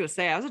 I was going to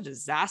say, I was a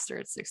disaster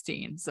at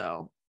 16.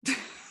 So,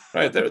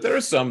 right. There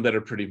are some that are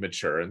pretty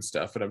mature and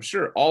stuff. And I'm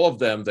sure all of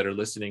them that are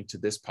listening to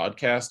this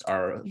podcast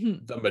are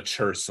the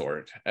mature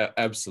sort.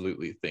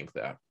 Absolutely think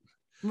that.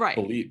 Right.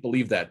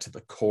 Believe that to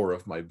the core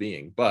of my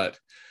being. But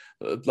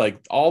like,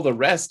 all the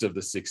rest of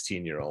the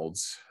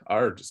 16-year-olds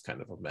are just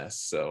kind of a mess.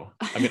 So,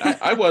 I mean,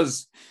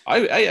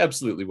 I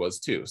absolutely was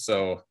too.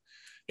 So,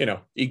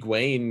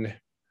 Egwene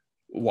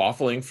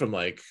waffling from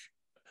like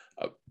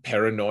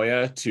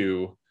paranoia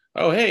to,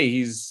 oh, hey,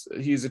 he's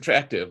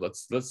attractive.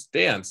 Let's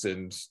dance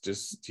and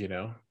just, do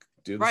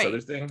this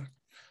other thing.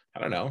 I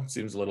don't know. It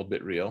seems a little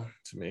bit real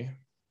to me.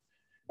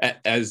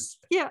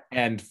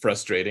 And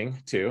frustrating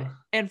too.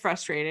 And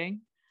frustrating.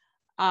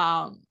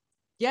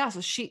 Yeah,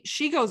 so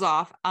she goes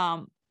off.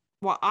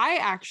 What I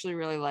actually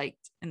really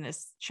liked in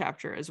this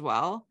chapter as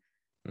well,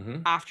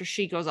 after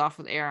she goes off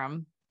with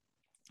Aram,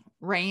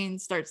 Rain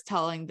starts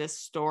telling this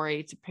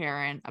story to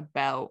Perrin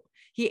about,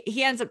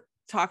 he ends up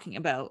talking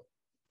about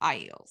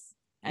Aiels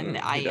and the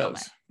Aiel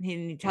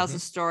men. He tells a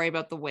story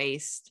about the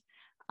waste,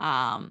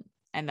 and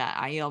that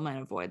Aiel men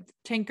avoid the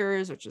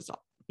Tinkers, which is,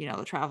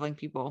 the traveling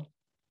people.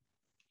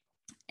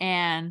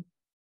 And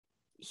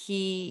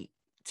he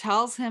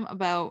tells him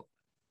about,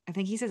 I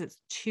think he says it's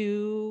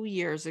 2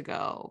 years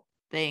ago,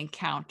 they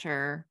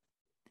encounter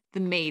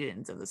the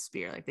Maidens of the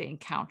Spear. Like, they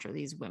encounter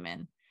these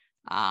women.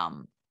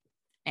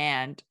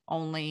 And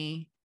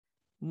only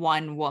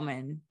one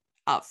woman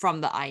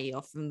from the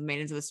Aiel, from the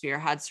Maidens of the Spear,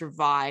 had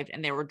survived,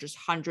 and there were just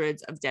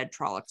hundreds of dead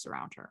Trollocs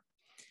around her.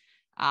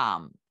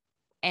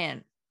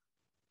 And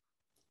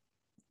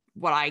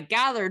what I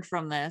gathered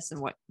from this,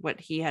 and what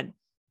he had,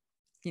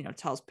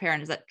 tells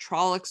Perrin, is that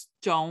Trollocs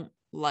don't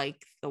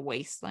like the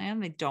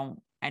wasteland. They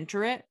don't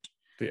enter it.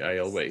 The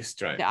Aiel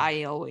waste, right? The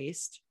Aiel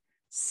waste.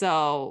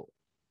 So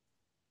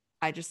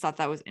I just thought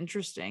that was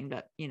interesting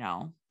that,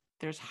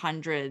 there's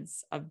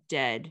hundreds of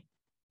dead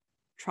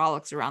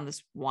Trollocs around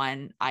this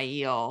one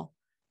Aiel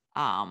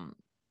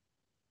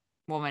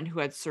woman who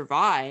had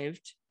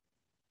survived.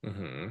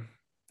 And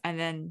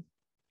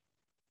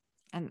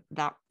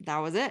that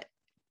was it.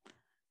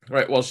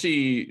 Right. Well,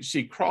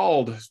 she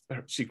crawled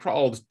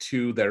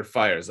to their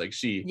fires. Like,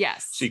 she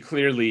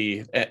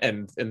clearly,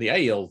 and the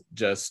Aiel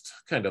just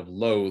kind of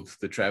loathe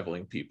the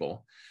traveling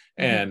people.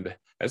 And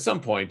at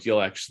some point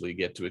you'll actually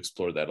get to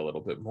explore that a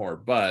little bit more.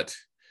 But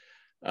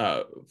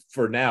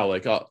for now,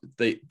 like,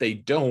 they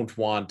don't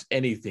want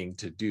anything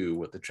to do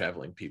with the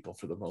traveling people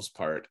for the most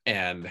part.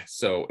 And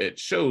so it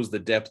shows the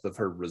depth of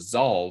her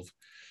resolve.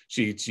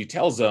 She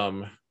tells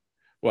them,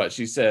 what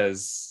she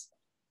says,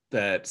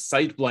 that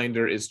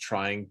Sightblinder is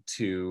trying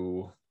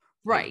to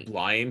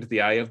blind the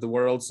eye of the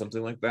world,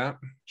 something like that.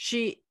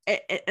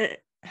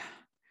 It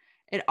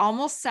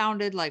almost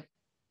sounded like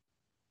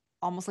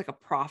almost like a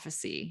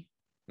prophecy.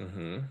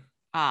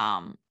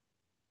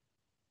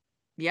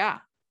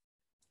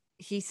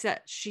 She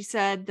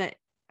said that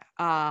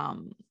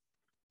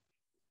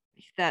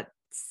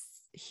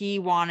he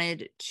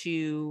wanted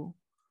to,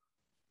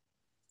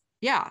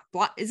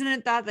 isn't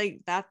it that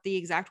the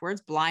exact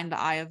words, blind the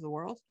eye of the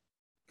world?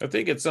 I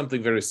think it's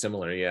something very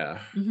similar. Yeah.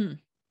 Mm-hmm.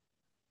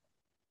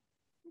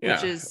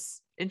 Which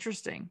is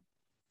interesting.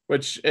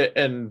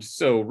 And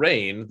so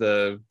Rain,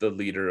 the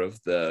leader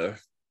of the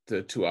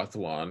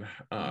Tuatha'an,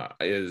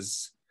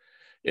 is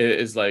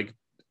like,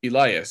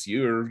 Elias,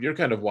 you're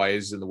kind of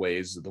wise in the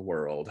ways of the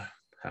world.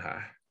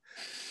 Yeah.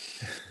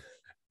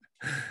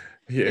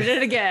 Did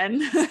it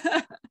again.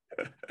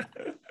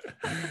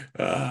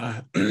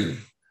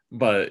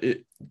 But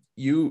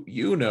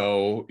you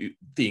know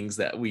things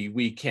that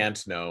we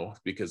can't know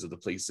because of the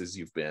places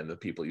you've been, the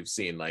people you've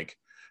seen. Like,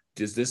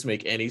 does this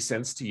make any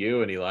sense to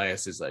you? And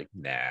Elias is like,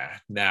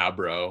 nah,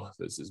 bro,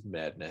 this is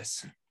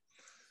madness.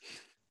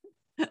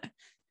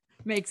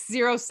 Makes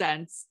zero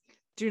sense.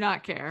 Do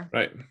not care.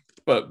 Right.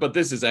 But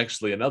this is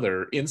actually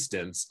another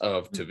instance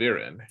of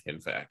ta'veren, in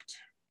fact.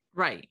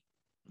 Right.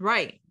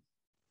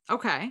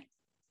 Okay.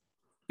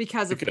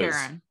 Because of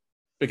Perrin.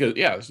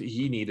 Because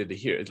he needed to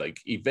hear, like,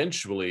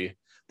 eventually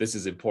this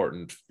is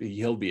important.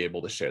 He'll be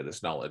able to share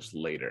this knowledge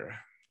later.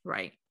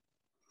 Right.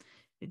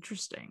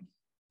 Interesting.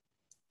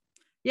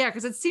 Yeah,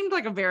 because it seemed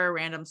like a very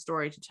random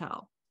story to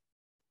tell.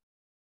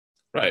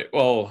 Right.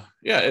 Well,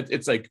 yeah,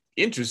 it's like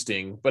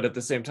interesting, but at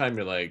the same time,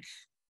 you're like,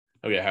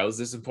 okay, how is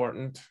this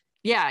important?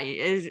 Yeah,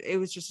 it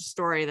was just a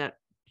story that,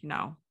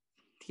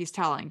 he's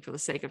telling for the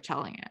sake of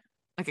telling it,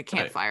 like a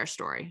campfire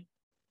story.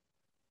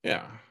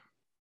 Yeah.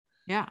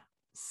 Yeah.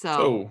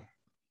 So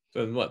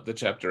then what? The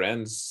chapter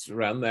ends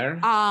around there?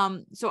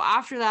 So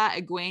after that,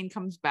 Egwene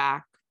comes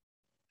back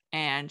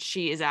and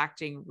she is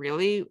acting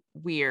really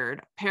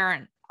weird.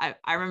 Perrin, I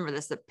remember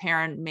this, that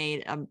Perrin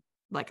made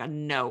a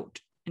note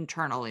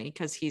internally,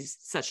 because he's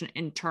such an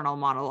internal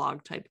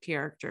monologue type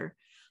character,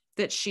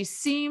 that she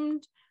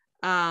seemed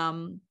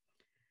to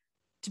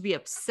be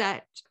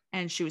upset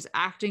and she was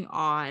acting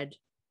odd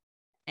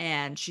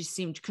and she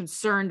seemed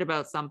concerned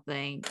about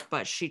something,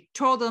 but she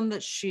told them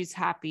that she's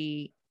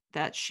happy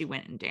that she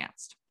went and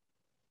danced.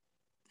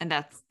 And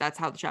that's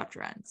how the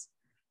chapter ends.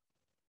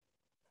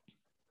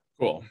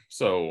 Cool.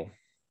 So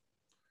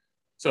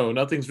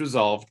nothing's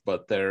resolved,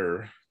 but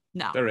they're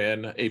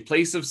in a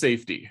place of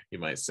safety, you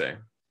might say.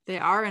 They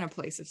are in a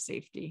place of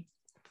safety.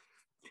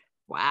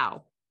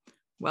 Wow.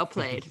 Well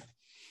played.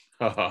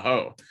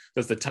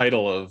 That's the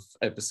title of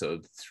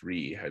episode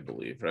 3, I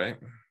believe, right?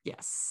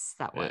 Yes,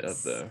 that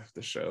was. Of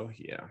the show.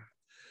 Yeah.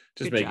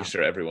 Just Good making job.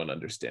 sure everyone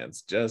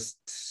understands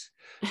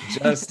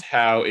just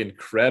how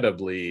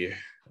incredibly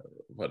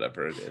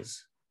whatever it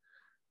is.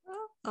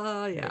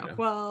 Yeah.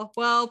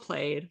 Well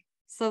played.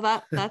 So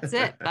that's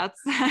it. That's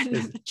the end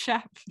of the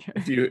chapter.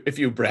 If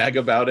you brag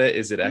about it,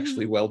 is it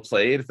actually well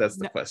played? That's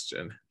the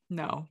question.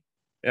 No.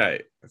 Yeah.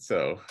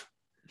 So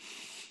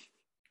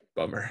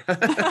bummer.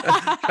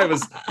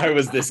 I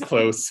was this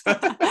close.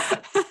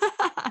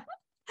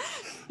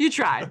 You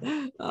tried.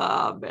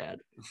 Oh man.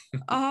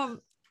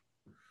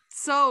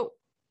 So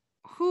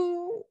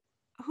who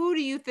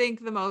do you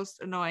think the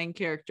most annoying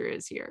character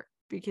is here?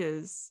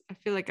 Because I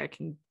feel like I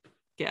can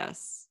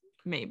guess.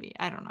 Maybe.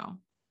 I don't know.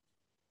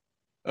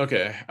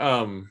 Okay.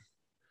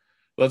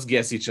 Let's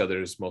guess each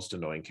other's most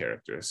annoying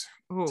characters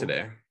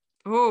today.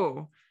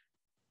 Oh.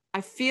 I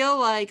feel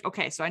like,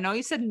 okay, so I know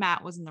you said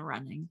Matt was in the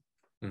running.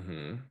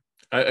 Mm-hmm.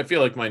 I feel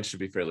like mine should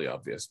be fairly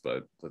obvious,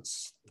 but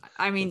let's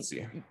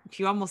see.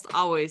 You almost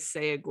always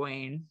say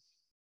Egwene.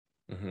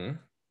 Mm-hmm.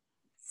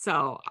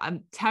 So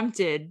I'm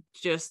tempted,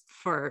 just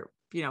for,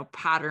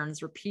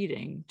 patterns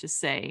repeating, to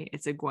say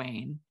it's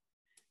Egwene.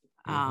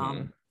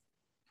 Mm-hmm.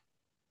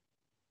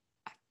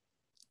 I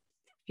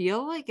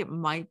feel like it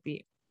might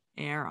be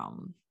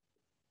Aram.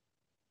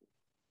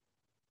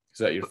 Is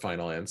that your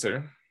final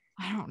answer?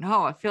 I don't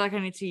know. I feel like I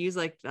need to use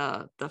like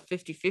the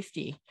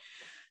 50-50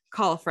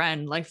 call a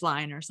friend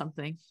lifeline or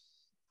something.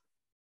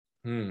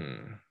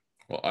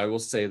 Well, I will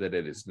say that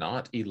it is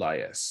not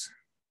Elias.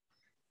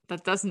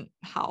 That doesn't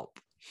help.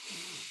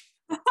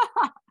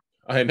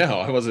 I know.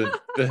 I wasn't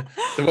the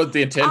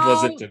intent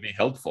wasn't to be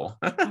helpful.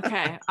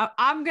 Okay,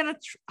 I'm gonna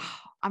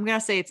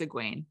say it's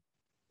Egwene.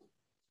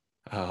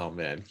 Oh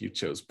man, you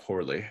chose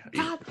poorly.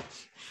 God.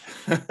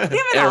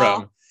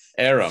 Aram.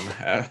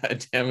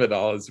 Damn it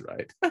all is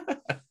right.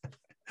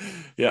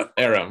 Yeah,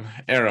 Aram,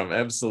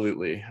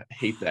 absolutely. I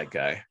hate that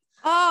guy.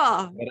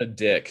 Oh, what a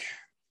dick,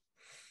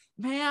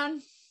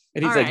 man.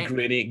 And he's like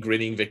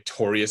grinning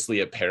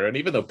victoriously at Perrin,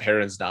 even though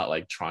Perrin's not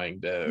like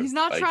trying to. He's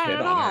not trying hit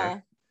at on all.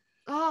 Her.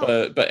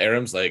 Oh. But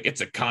Aram's like,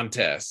 it's a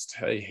contest.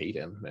 I hate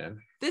him,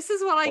 man. This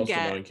is what I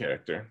get. Annoying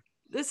character.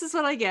 This is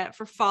what I get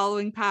for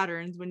following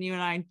patterns when you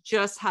and I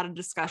just had a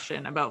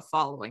discussion about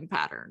following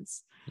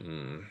patterns. Yeah.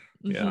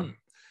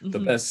 Mm-hmm. The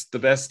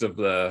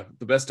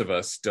best of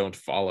us don't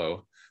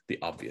follow the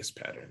obvious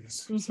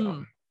patterns.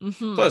 So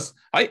plus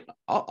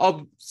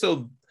I'll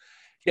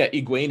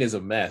Egwene is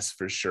a mess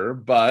for sure,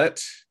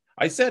 but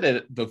I said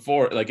it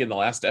before, like in the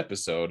last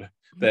episode,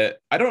 that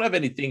I don't have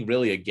anything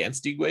really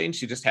against Egwene.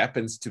 She just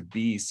happens to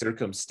be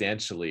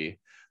circumstantially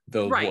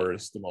the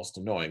worst, the most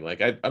annoying.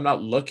 Like I'm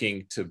not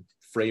looking to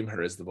frame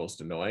her as the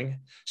most annoying.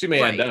 She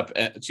may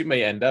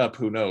end up,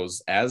 who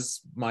knows,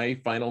 as my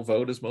final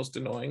vote is most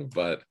annoying,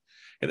 but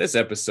in this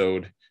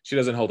episode, she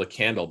doesn't hold a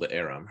candle to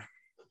Aram.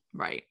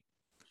 Right.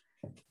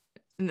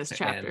 In this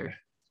chapter.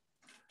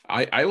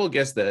 And I will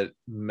guess that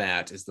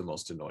Matt is the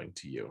most annoying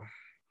to you.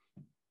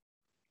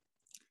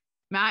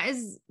 Matt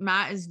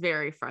is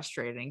very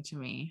frustrating to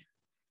me.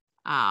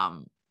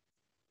 I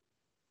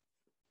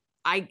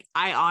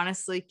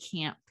honestly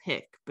can't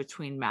pick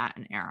between Matt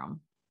and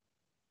Aram.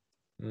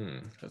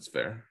 That's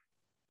fair.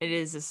 It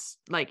is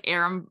like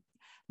Aram.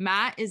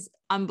 Matt is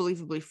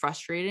unbelievably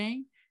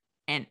frustrating,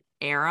 and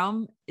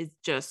Aram is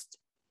just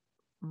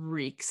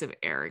reeks of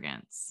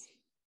arrogance.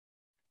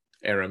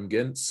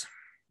 Arrogance.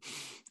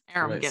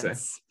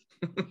 Arrogance.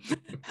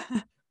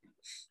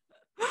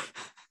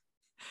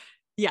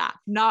 Yeah,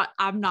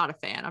 I'm not a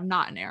fan. I'm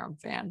not an Aram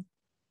fan.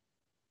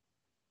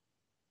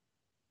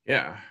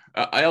 Yeah,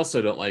 I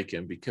also don't like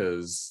him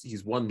because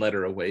he's one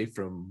letter away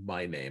from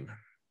my name.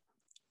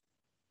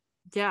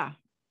 Yeah.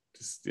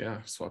 Just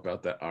swap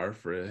out that R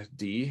for a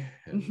D,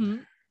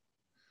 and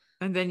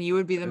then you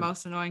would be the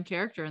most annoying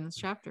character in this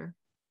chapter.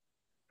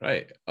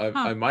 Right.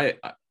 I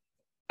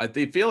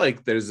feel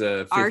like there's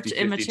a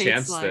 50-50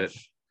 chance that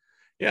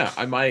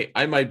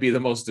I might be the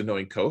most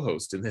annoying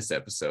co-host in this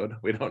episode.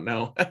 We don't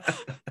know.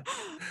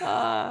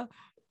 Wow.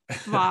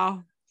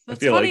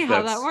 That's funny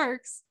how that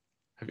works.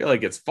 I feel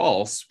like it's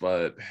false,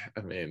 but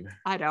I mean,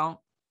 I don't.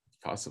 It's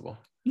possible.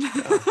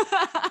 Yeah.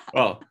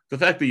 Well, the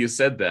fact that you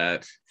said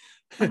that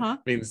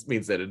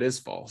means that it is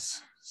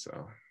false.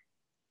 So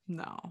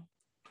no.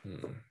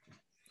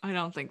 I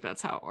don't think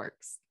that's how it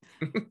works.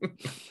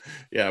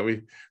 Yeah,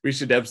 we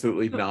should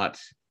absolutely not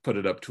put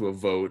it up to a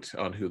vote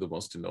on who the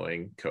most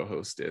annoying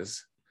co-host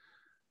is.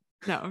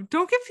 No,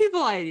 don't give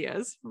people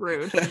ideas.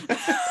 Rude.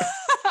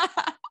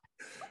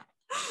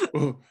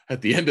 Well,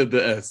 at the end of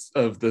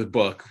the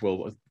book,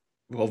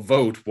 we'll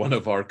vote one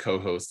of our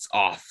co-hosts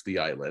off the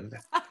island.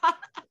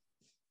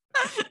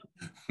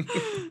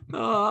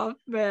 Oh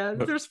man,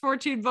 there's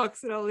 14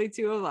 books and only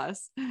 2 of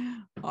us.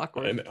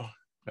 Awkward.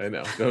 I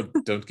know.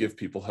 Don't give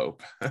people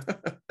hope.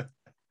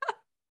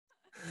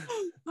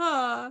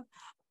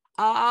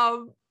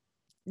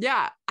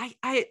 Yeah,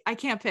 I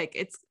can't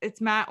pick.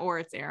 It's Matt or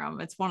it's Aram.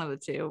 It's one of the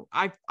two.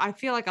 I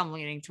feel like I'm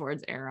leaning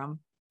towards Aram.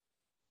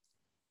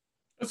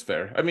 That's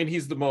fair. I mean,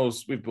 he's the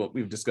most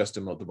we've discussed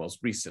him the most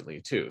recently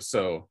too.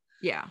 So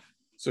yeah.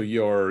 So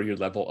your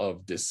level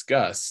of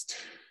disgust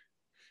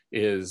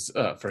is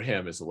for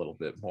him is a little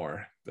bit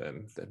more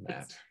than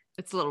Matt.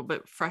 It's a little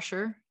bit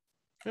fresher.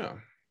 Yeah.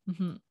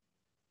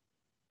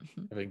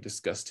 Having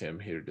discussed him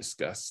here,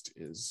 disgust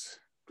is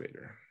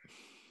greater.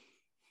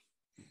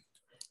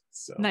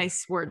 So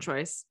nice word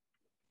choice.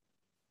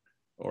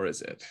 Or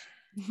is it?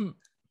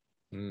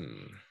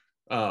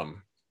 All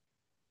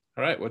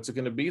right, what's it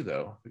going to be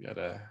though? I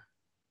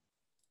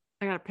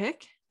gotta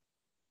pick.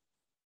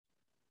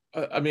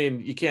 I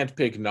mean, you can't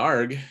pick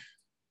Narg.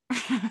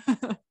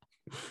 I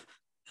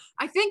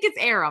think it's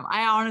Aram.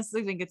 I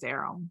honestly think it's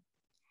Aram.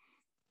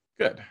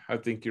 Good. I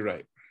think you're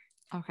right.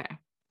 Okay.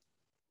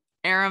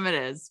 Aram it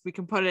is. We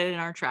can put it in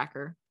our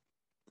tracker.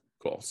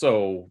 Cool.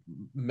 So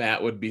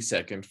Matt would be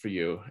second for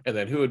you. And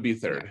then who would be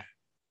third? Yeah.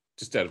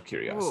 Just out of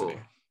curiosity.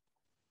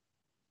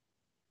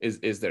 Ooh.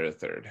 Is there a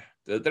third?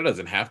 There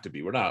doesn't have to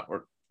be. We're not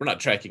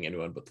tracking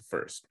anyone but the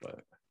first,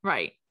 but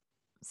right.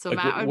 So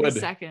like, Matt would be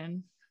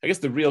second. I guess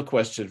the real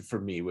question for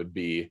me would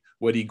be,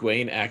 would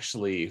Egwene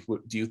actually,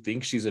 do you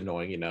think she's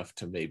annoying enough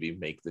to maybe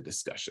make the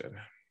discussion?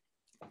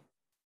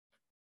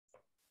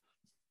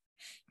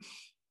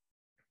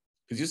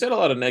 Because you said a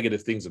lot of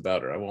negative things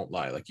about her. I won't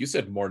lie. Like you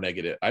said more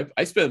negative.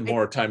 I spent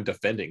more time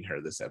defending her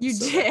this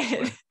episode. You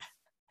did.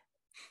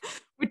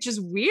 Which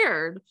is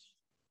weird.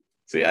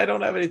 See, I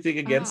don't have anything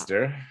against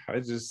her.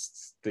 I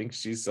just think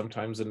she's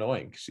sometimes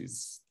annoying.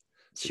 She's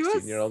a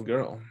 16-year-old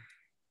girl.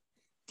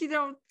 You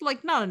know,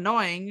 like not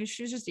annoying.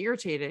 She's just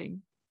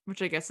irritating,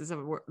 which I guess is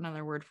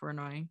another word for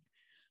annoying.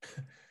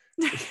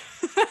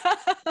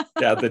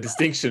 Yeah, the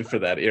distinction for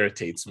that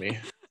irritates me.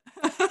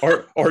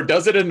 Or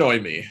does it annoy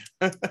me?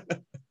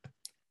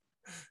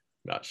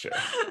 Not sure.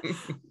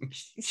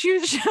 She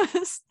was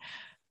just,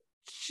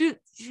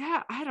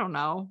 I don't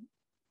know.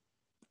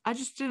 I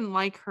just didn't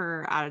like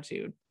her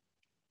attitude.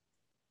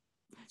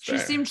 She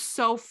seemed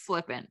so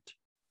flippant.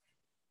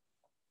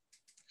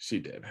 She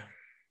did.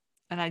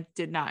 And I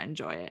did not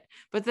enjoy it.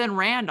 But then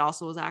Rand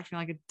also was acting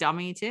like a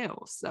dummy too.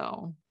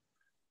 So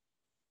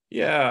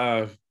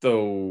yeah,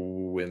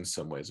 though in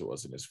some ways it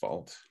wasn't his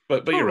fault.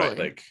 But you're right,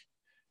 like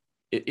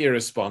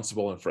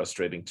irresponsible and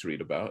frustrating to read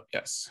about.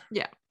 Yes.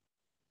 Yeah.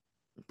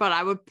 But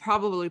I would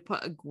probably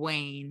put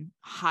Egwene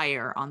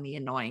higher on the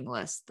annoying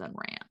list than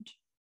Rand.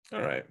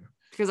 All right.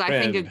 Because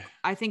I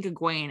think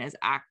Egwene is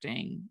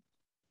acting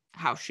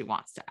how she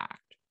wants to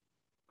act.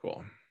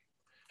 Cool.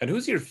 And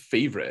who's your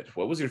favorite?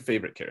 What was your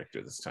favorite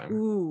character this time?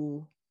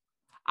 Ooh,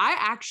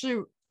 I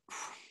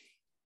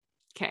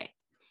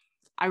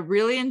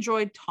really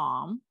enjoyed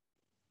Tom.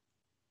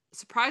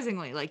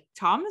 Surprisingly, like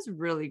Tom has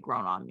really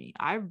grown on me.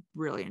 I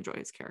really enjoy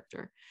his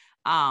character.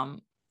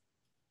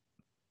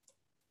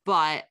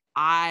 but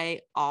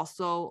I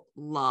also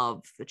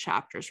love the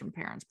chapters from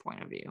Perrin's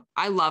point of view.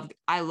 I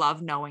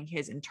love knowing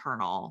his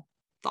internal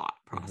thought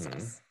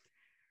process.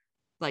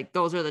 Like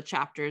those are the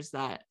chapters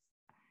that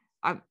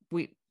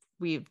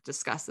we've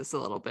discussed this a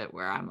little bit,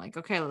 where I'm like,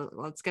 okay,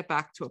 let's get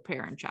back to a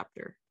Perrin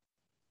chapter.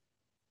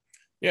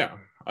 Yeah,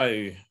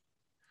 I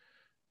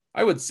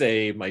would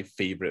say my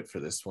favorite for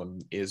this one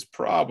is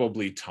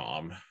probably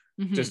Tom.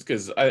 Just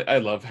because I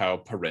love how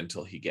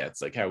parental he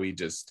gets, like how he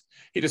just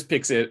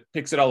picks it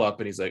all up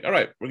and he's like, all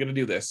right, we're gonna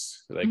do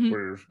this, like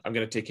I'm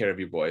gonna take care of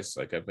you boys,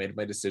 like I've made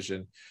my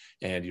decision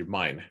and you're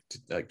mine,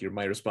 like you're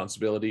my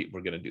responsibility, we're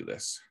gonna do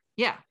this.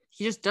 Yeah,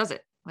 he just does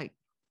it, like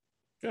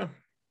yeah,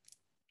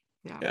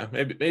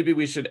 maybe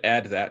we should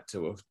add that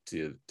to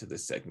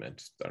this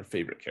segment, our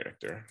favorite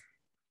character.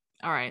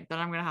 All right, then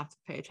I'm gonna have to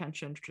pay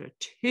attention to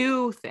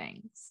two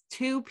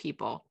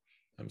people.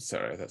 I'm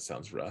sorry, that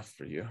sounds rough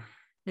for you.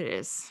 It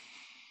is.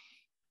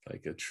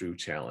 Like a true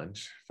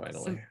challenge,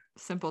 finally.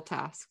 Simple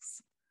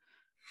tasks.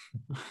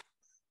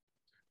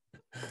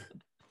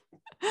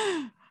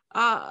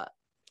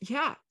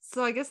 Yeah,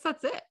 so I guess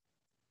that's it.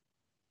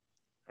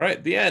 All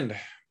right, the end.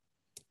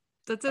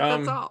 That's it,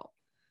 that's all.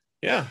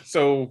 Yeah,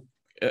 so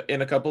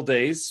in a couple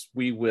days,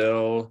 we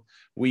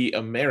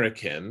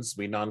Americans,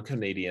 we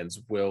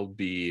non-Canadians will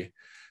be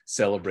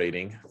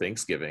celebrating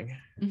Thanksgiving.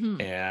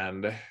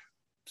 And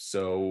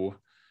so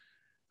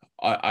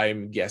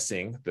I'm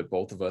guessing that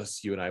both of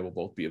us, you and I, will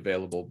both be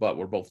available, but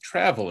we're both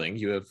traveling.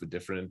 You have a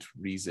different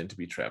reason to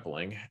be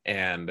traveling.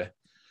 And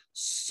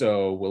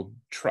so we'll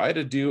try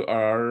to do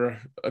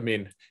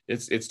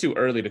it's too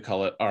early to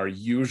call it our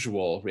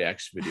usual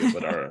reaction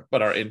video,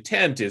 but our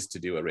intent is to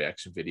do a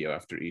reaction video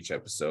after each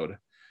episode.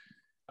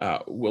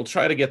 We'll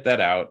try to get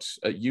that out.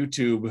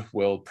 YouTube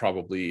will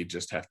probably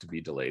just have to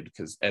be delayed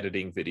because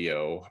editing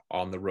video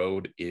on the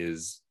road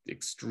is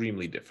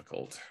extremely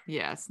difficult.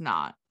 Yeah, it's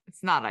not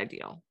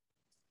ideal.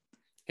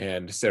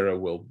 And Sarah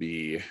will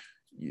be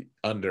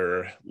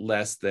under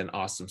less than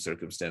awesome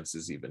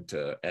circumstances even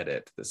to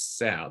edit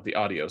the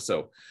audio.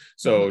 So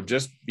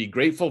just be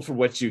grateful for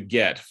what you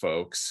get,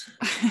 folks.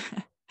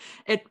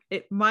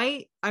 It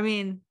might,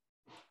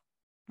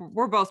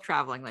 we're both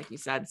traveling, like you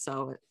said,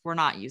 so we're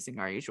not using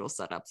our usual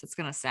setups. It's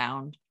going to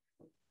sound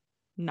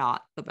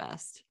not the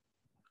best.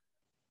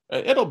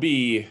 It'll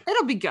be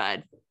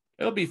good.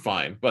 It'll be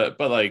fine, but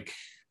like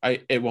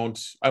I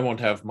won't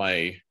have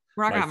my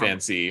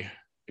fancy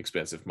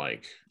expensive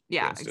mic.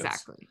 Yeah,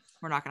 exactly.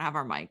 We're not gonna have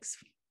our mics.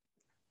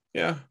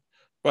 Yeah,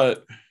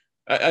 but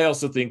I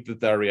also think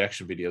that our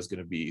reaction video is going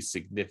to be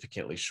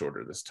significantly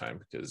shorter this time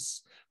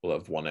because we'll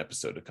have one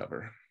episode to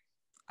cover.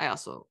 I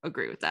also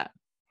agree with that.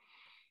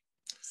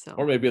 So,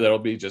 or maybe there'll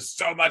be just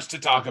so much to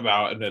talk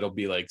about and it'll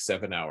be like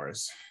 7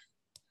 hours.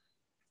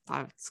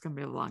 It's gonna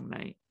be a long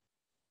night.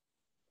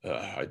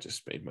 I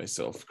just made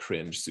myself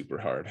cringe super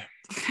hard.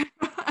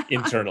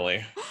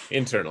 internally.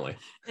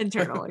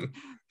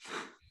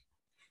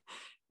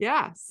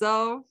 Yeah,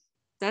 so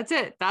that's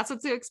it. That's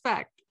what to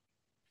expect.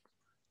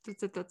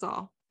 That's it. That's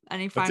all.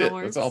 Any final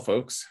words? That's all,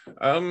 folks.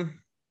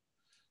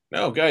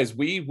 No, guys,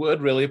 we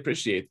would really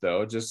appreciate,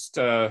 though, just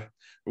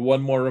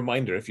one more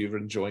reminder. If you're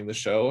enjoying the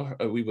show,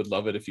 we would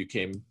love it if you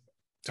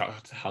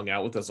hung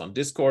out with us on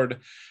Discord.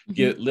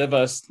 Leave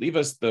us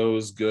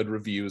those good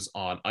reviews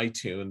on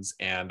iTunes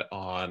and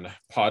on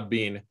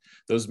Podbean.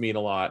 Those mean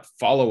a lot.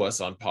 Follow us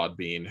on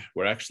Podbean.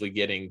 We're actually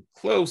getting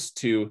close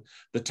to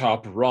the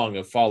top rung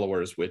of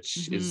followers,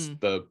 which is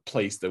the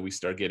place that we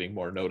start getting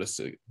more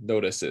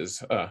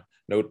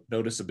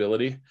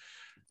noticeability.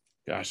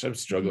 Gosh, I'm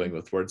struggling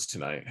with words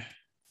tonight.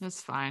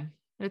 That's fine.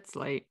 It's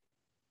late.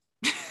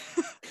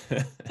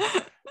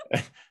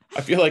 I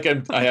feel like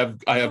I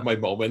have my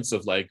moments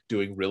of like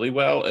doing really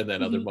well, and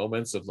then other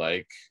moments of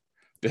like,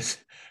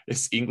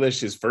 is English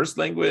his first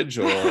language,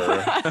 or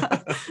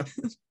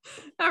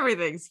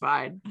everything's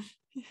fine.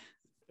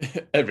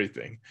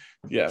 Everything,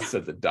 yeah,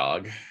 said the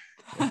dog.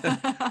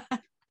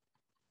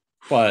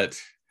 But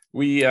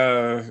we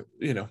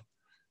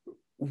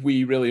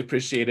we really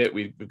appreciate it.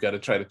 We've got to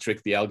try to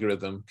trick the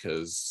algorithm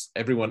because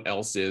everyone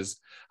else is.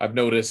 I've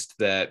noticed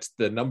that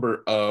the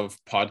number of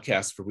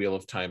podcasts for Wheel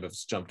of Time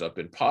has jumped up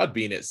in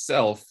Podbean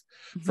itself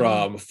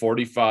from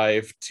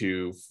 45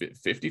 to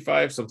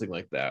 55, something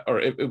like that.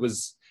 Or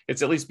it's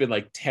at least been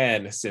like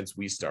 10 since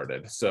we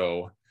started.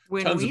 So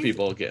tons of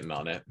people getting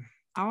on it.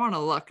 I want to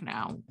look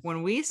now.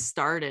 When we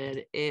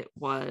started, it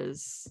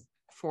was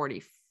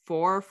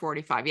 44,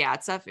 45. Yeah,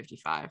 it's at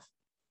 55.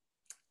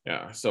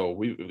 Yeah, so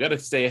we've got to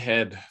stay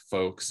ahead,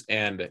 folks.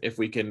 And if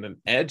we can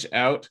edge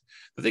out,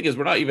 the thing is,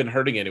 we're not even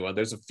hurting anyone.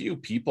 There's a few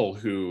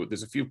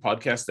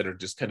podcasts that are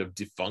just kind of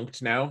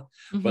defunct now,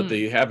 but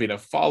they have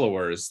enough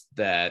followers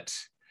that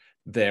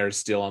they're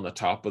still on the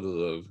top of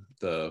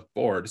the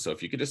board. So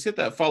if you could just hit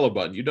that follow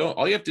button,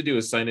 all you have to do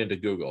is sign into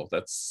Google.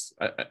 That's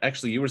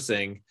actually, you were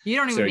saying, you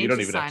don't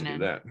even Sarah, have to do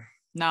that.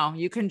 No,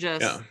 you can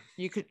just,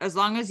 you could, as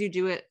long as you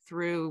do it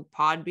through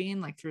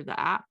Podbean, like through the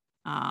app,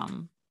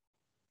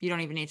 you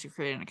don't even need to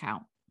create an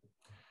account.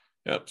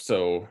 Yep.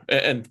 So,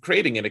 and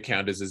creating an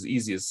account is as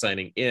easy as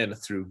signing in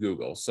through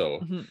Google. So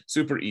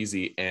super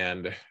easy.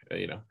 And,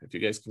 if you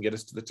guys can get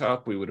us to the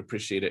top, we would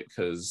appreciate it,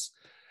 because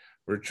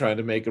we're trying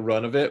to make a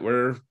run of it.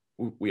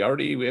 We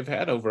have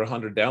had over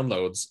 100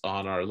 downloads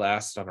on our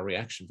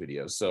reaction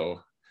video. So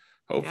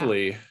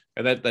hopefully,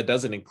 and that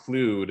doesn't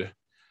include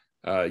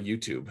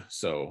YouTube.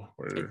 So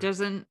it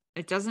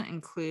doesn't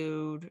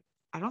include,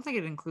 I don't think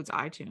it includes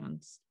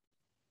iTunes.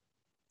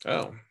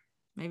 Oh,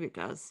 maybe it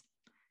does.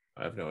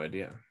 I have no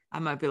idea. I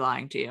might be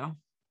lying to you.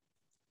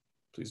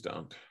 Please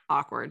don't.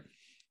 Awkward.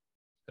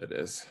 It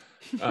is.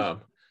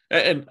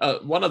 And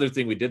one other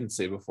thing we didn't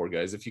say before,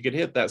 guys, if you could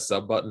hit that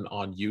sub button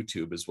on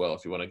YouTube as well,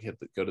 if you want to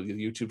go to the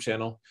YouTube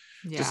channel,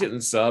 just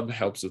hitting sub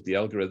helps with the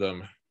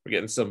algorithm. We're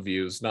getting some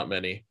views, not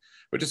many,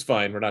 which is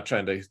fine. We're not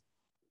trying to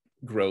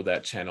grow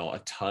that channel a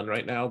ton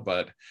right now,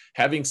 but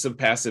having those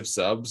passive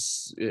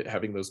subs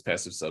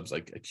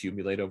like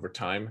accumulate over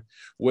time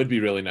would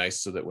be really nice,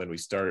 so that when we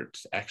start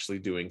actually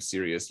doing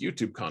serious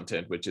YouTube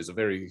content, which is a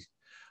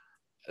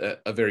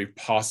very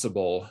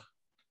possible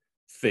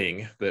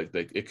thing that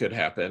it could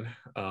happen,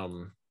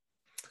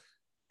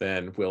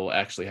 then we'll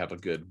actually have a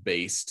good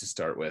base to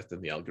start with,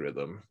 and the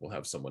algorithm will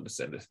have someone to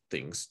send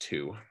things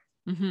to.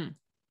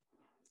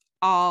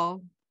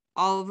 All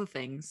of the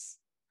things,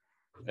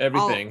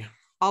 everything.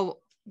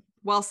 All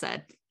well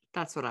said.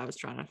 That's what I was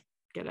trying to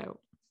get out.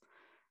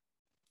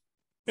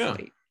 Yeah.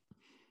 Sweet.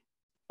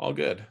 All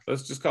good.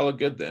 Let's just call it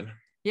good then.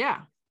 Yeah.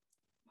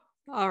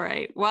 All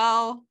right.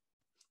 Well,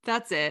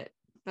 that's it.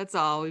 That's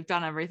all. We've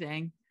done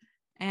everything.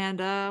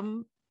 And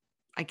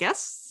I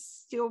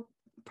guess you'll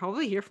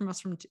probably hear from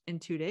us in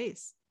 2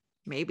 days.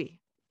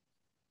 Maybe.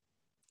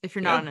 If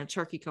you're not in a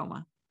turkey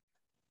coma.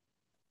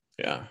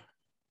 Yeah.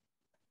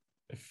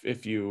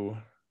 If you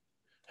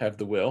have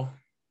the will.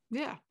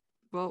 Yeah.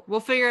 Well, we'll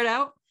figure it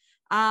out.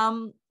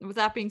 With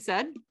that being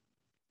said,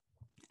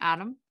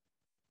 Adam,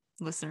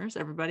 listeners,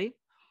 everybody,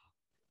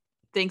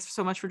 thanks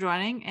so much for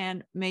joining,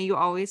 and may you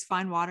always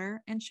find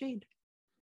water and shade.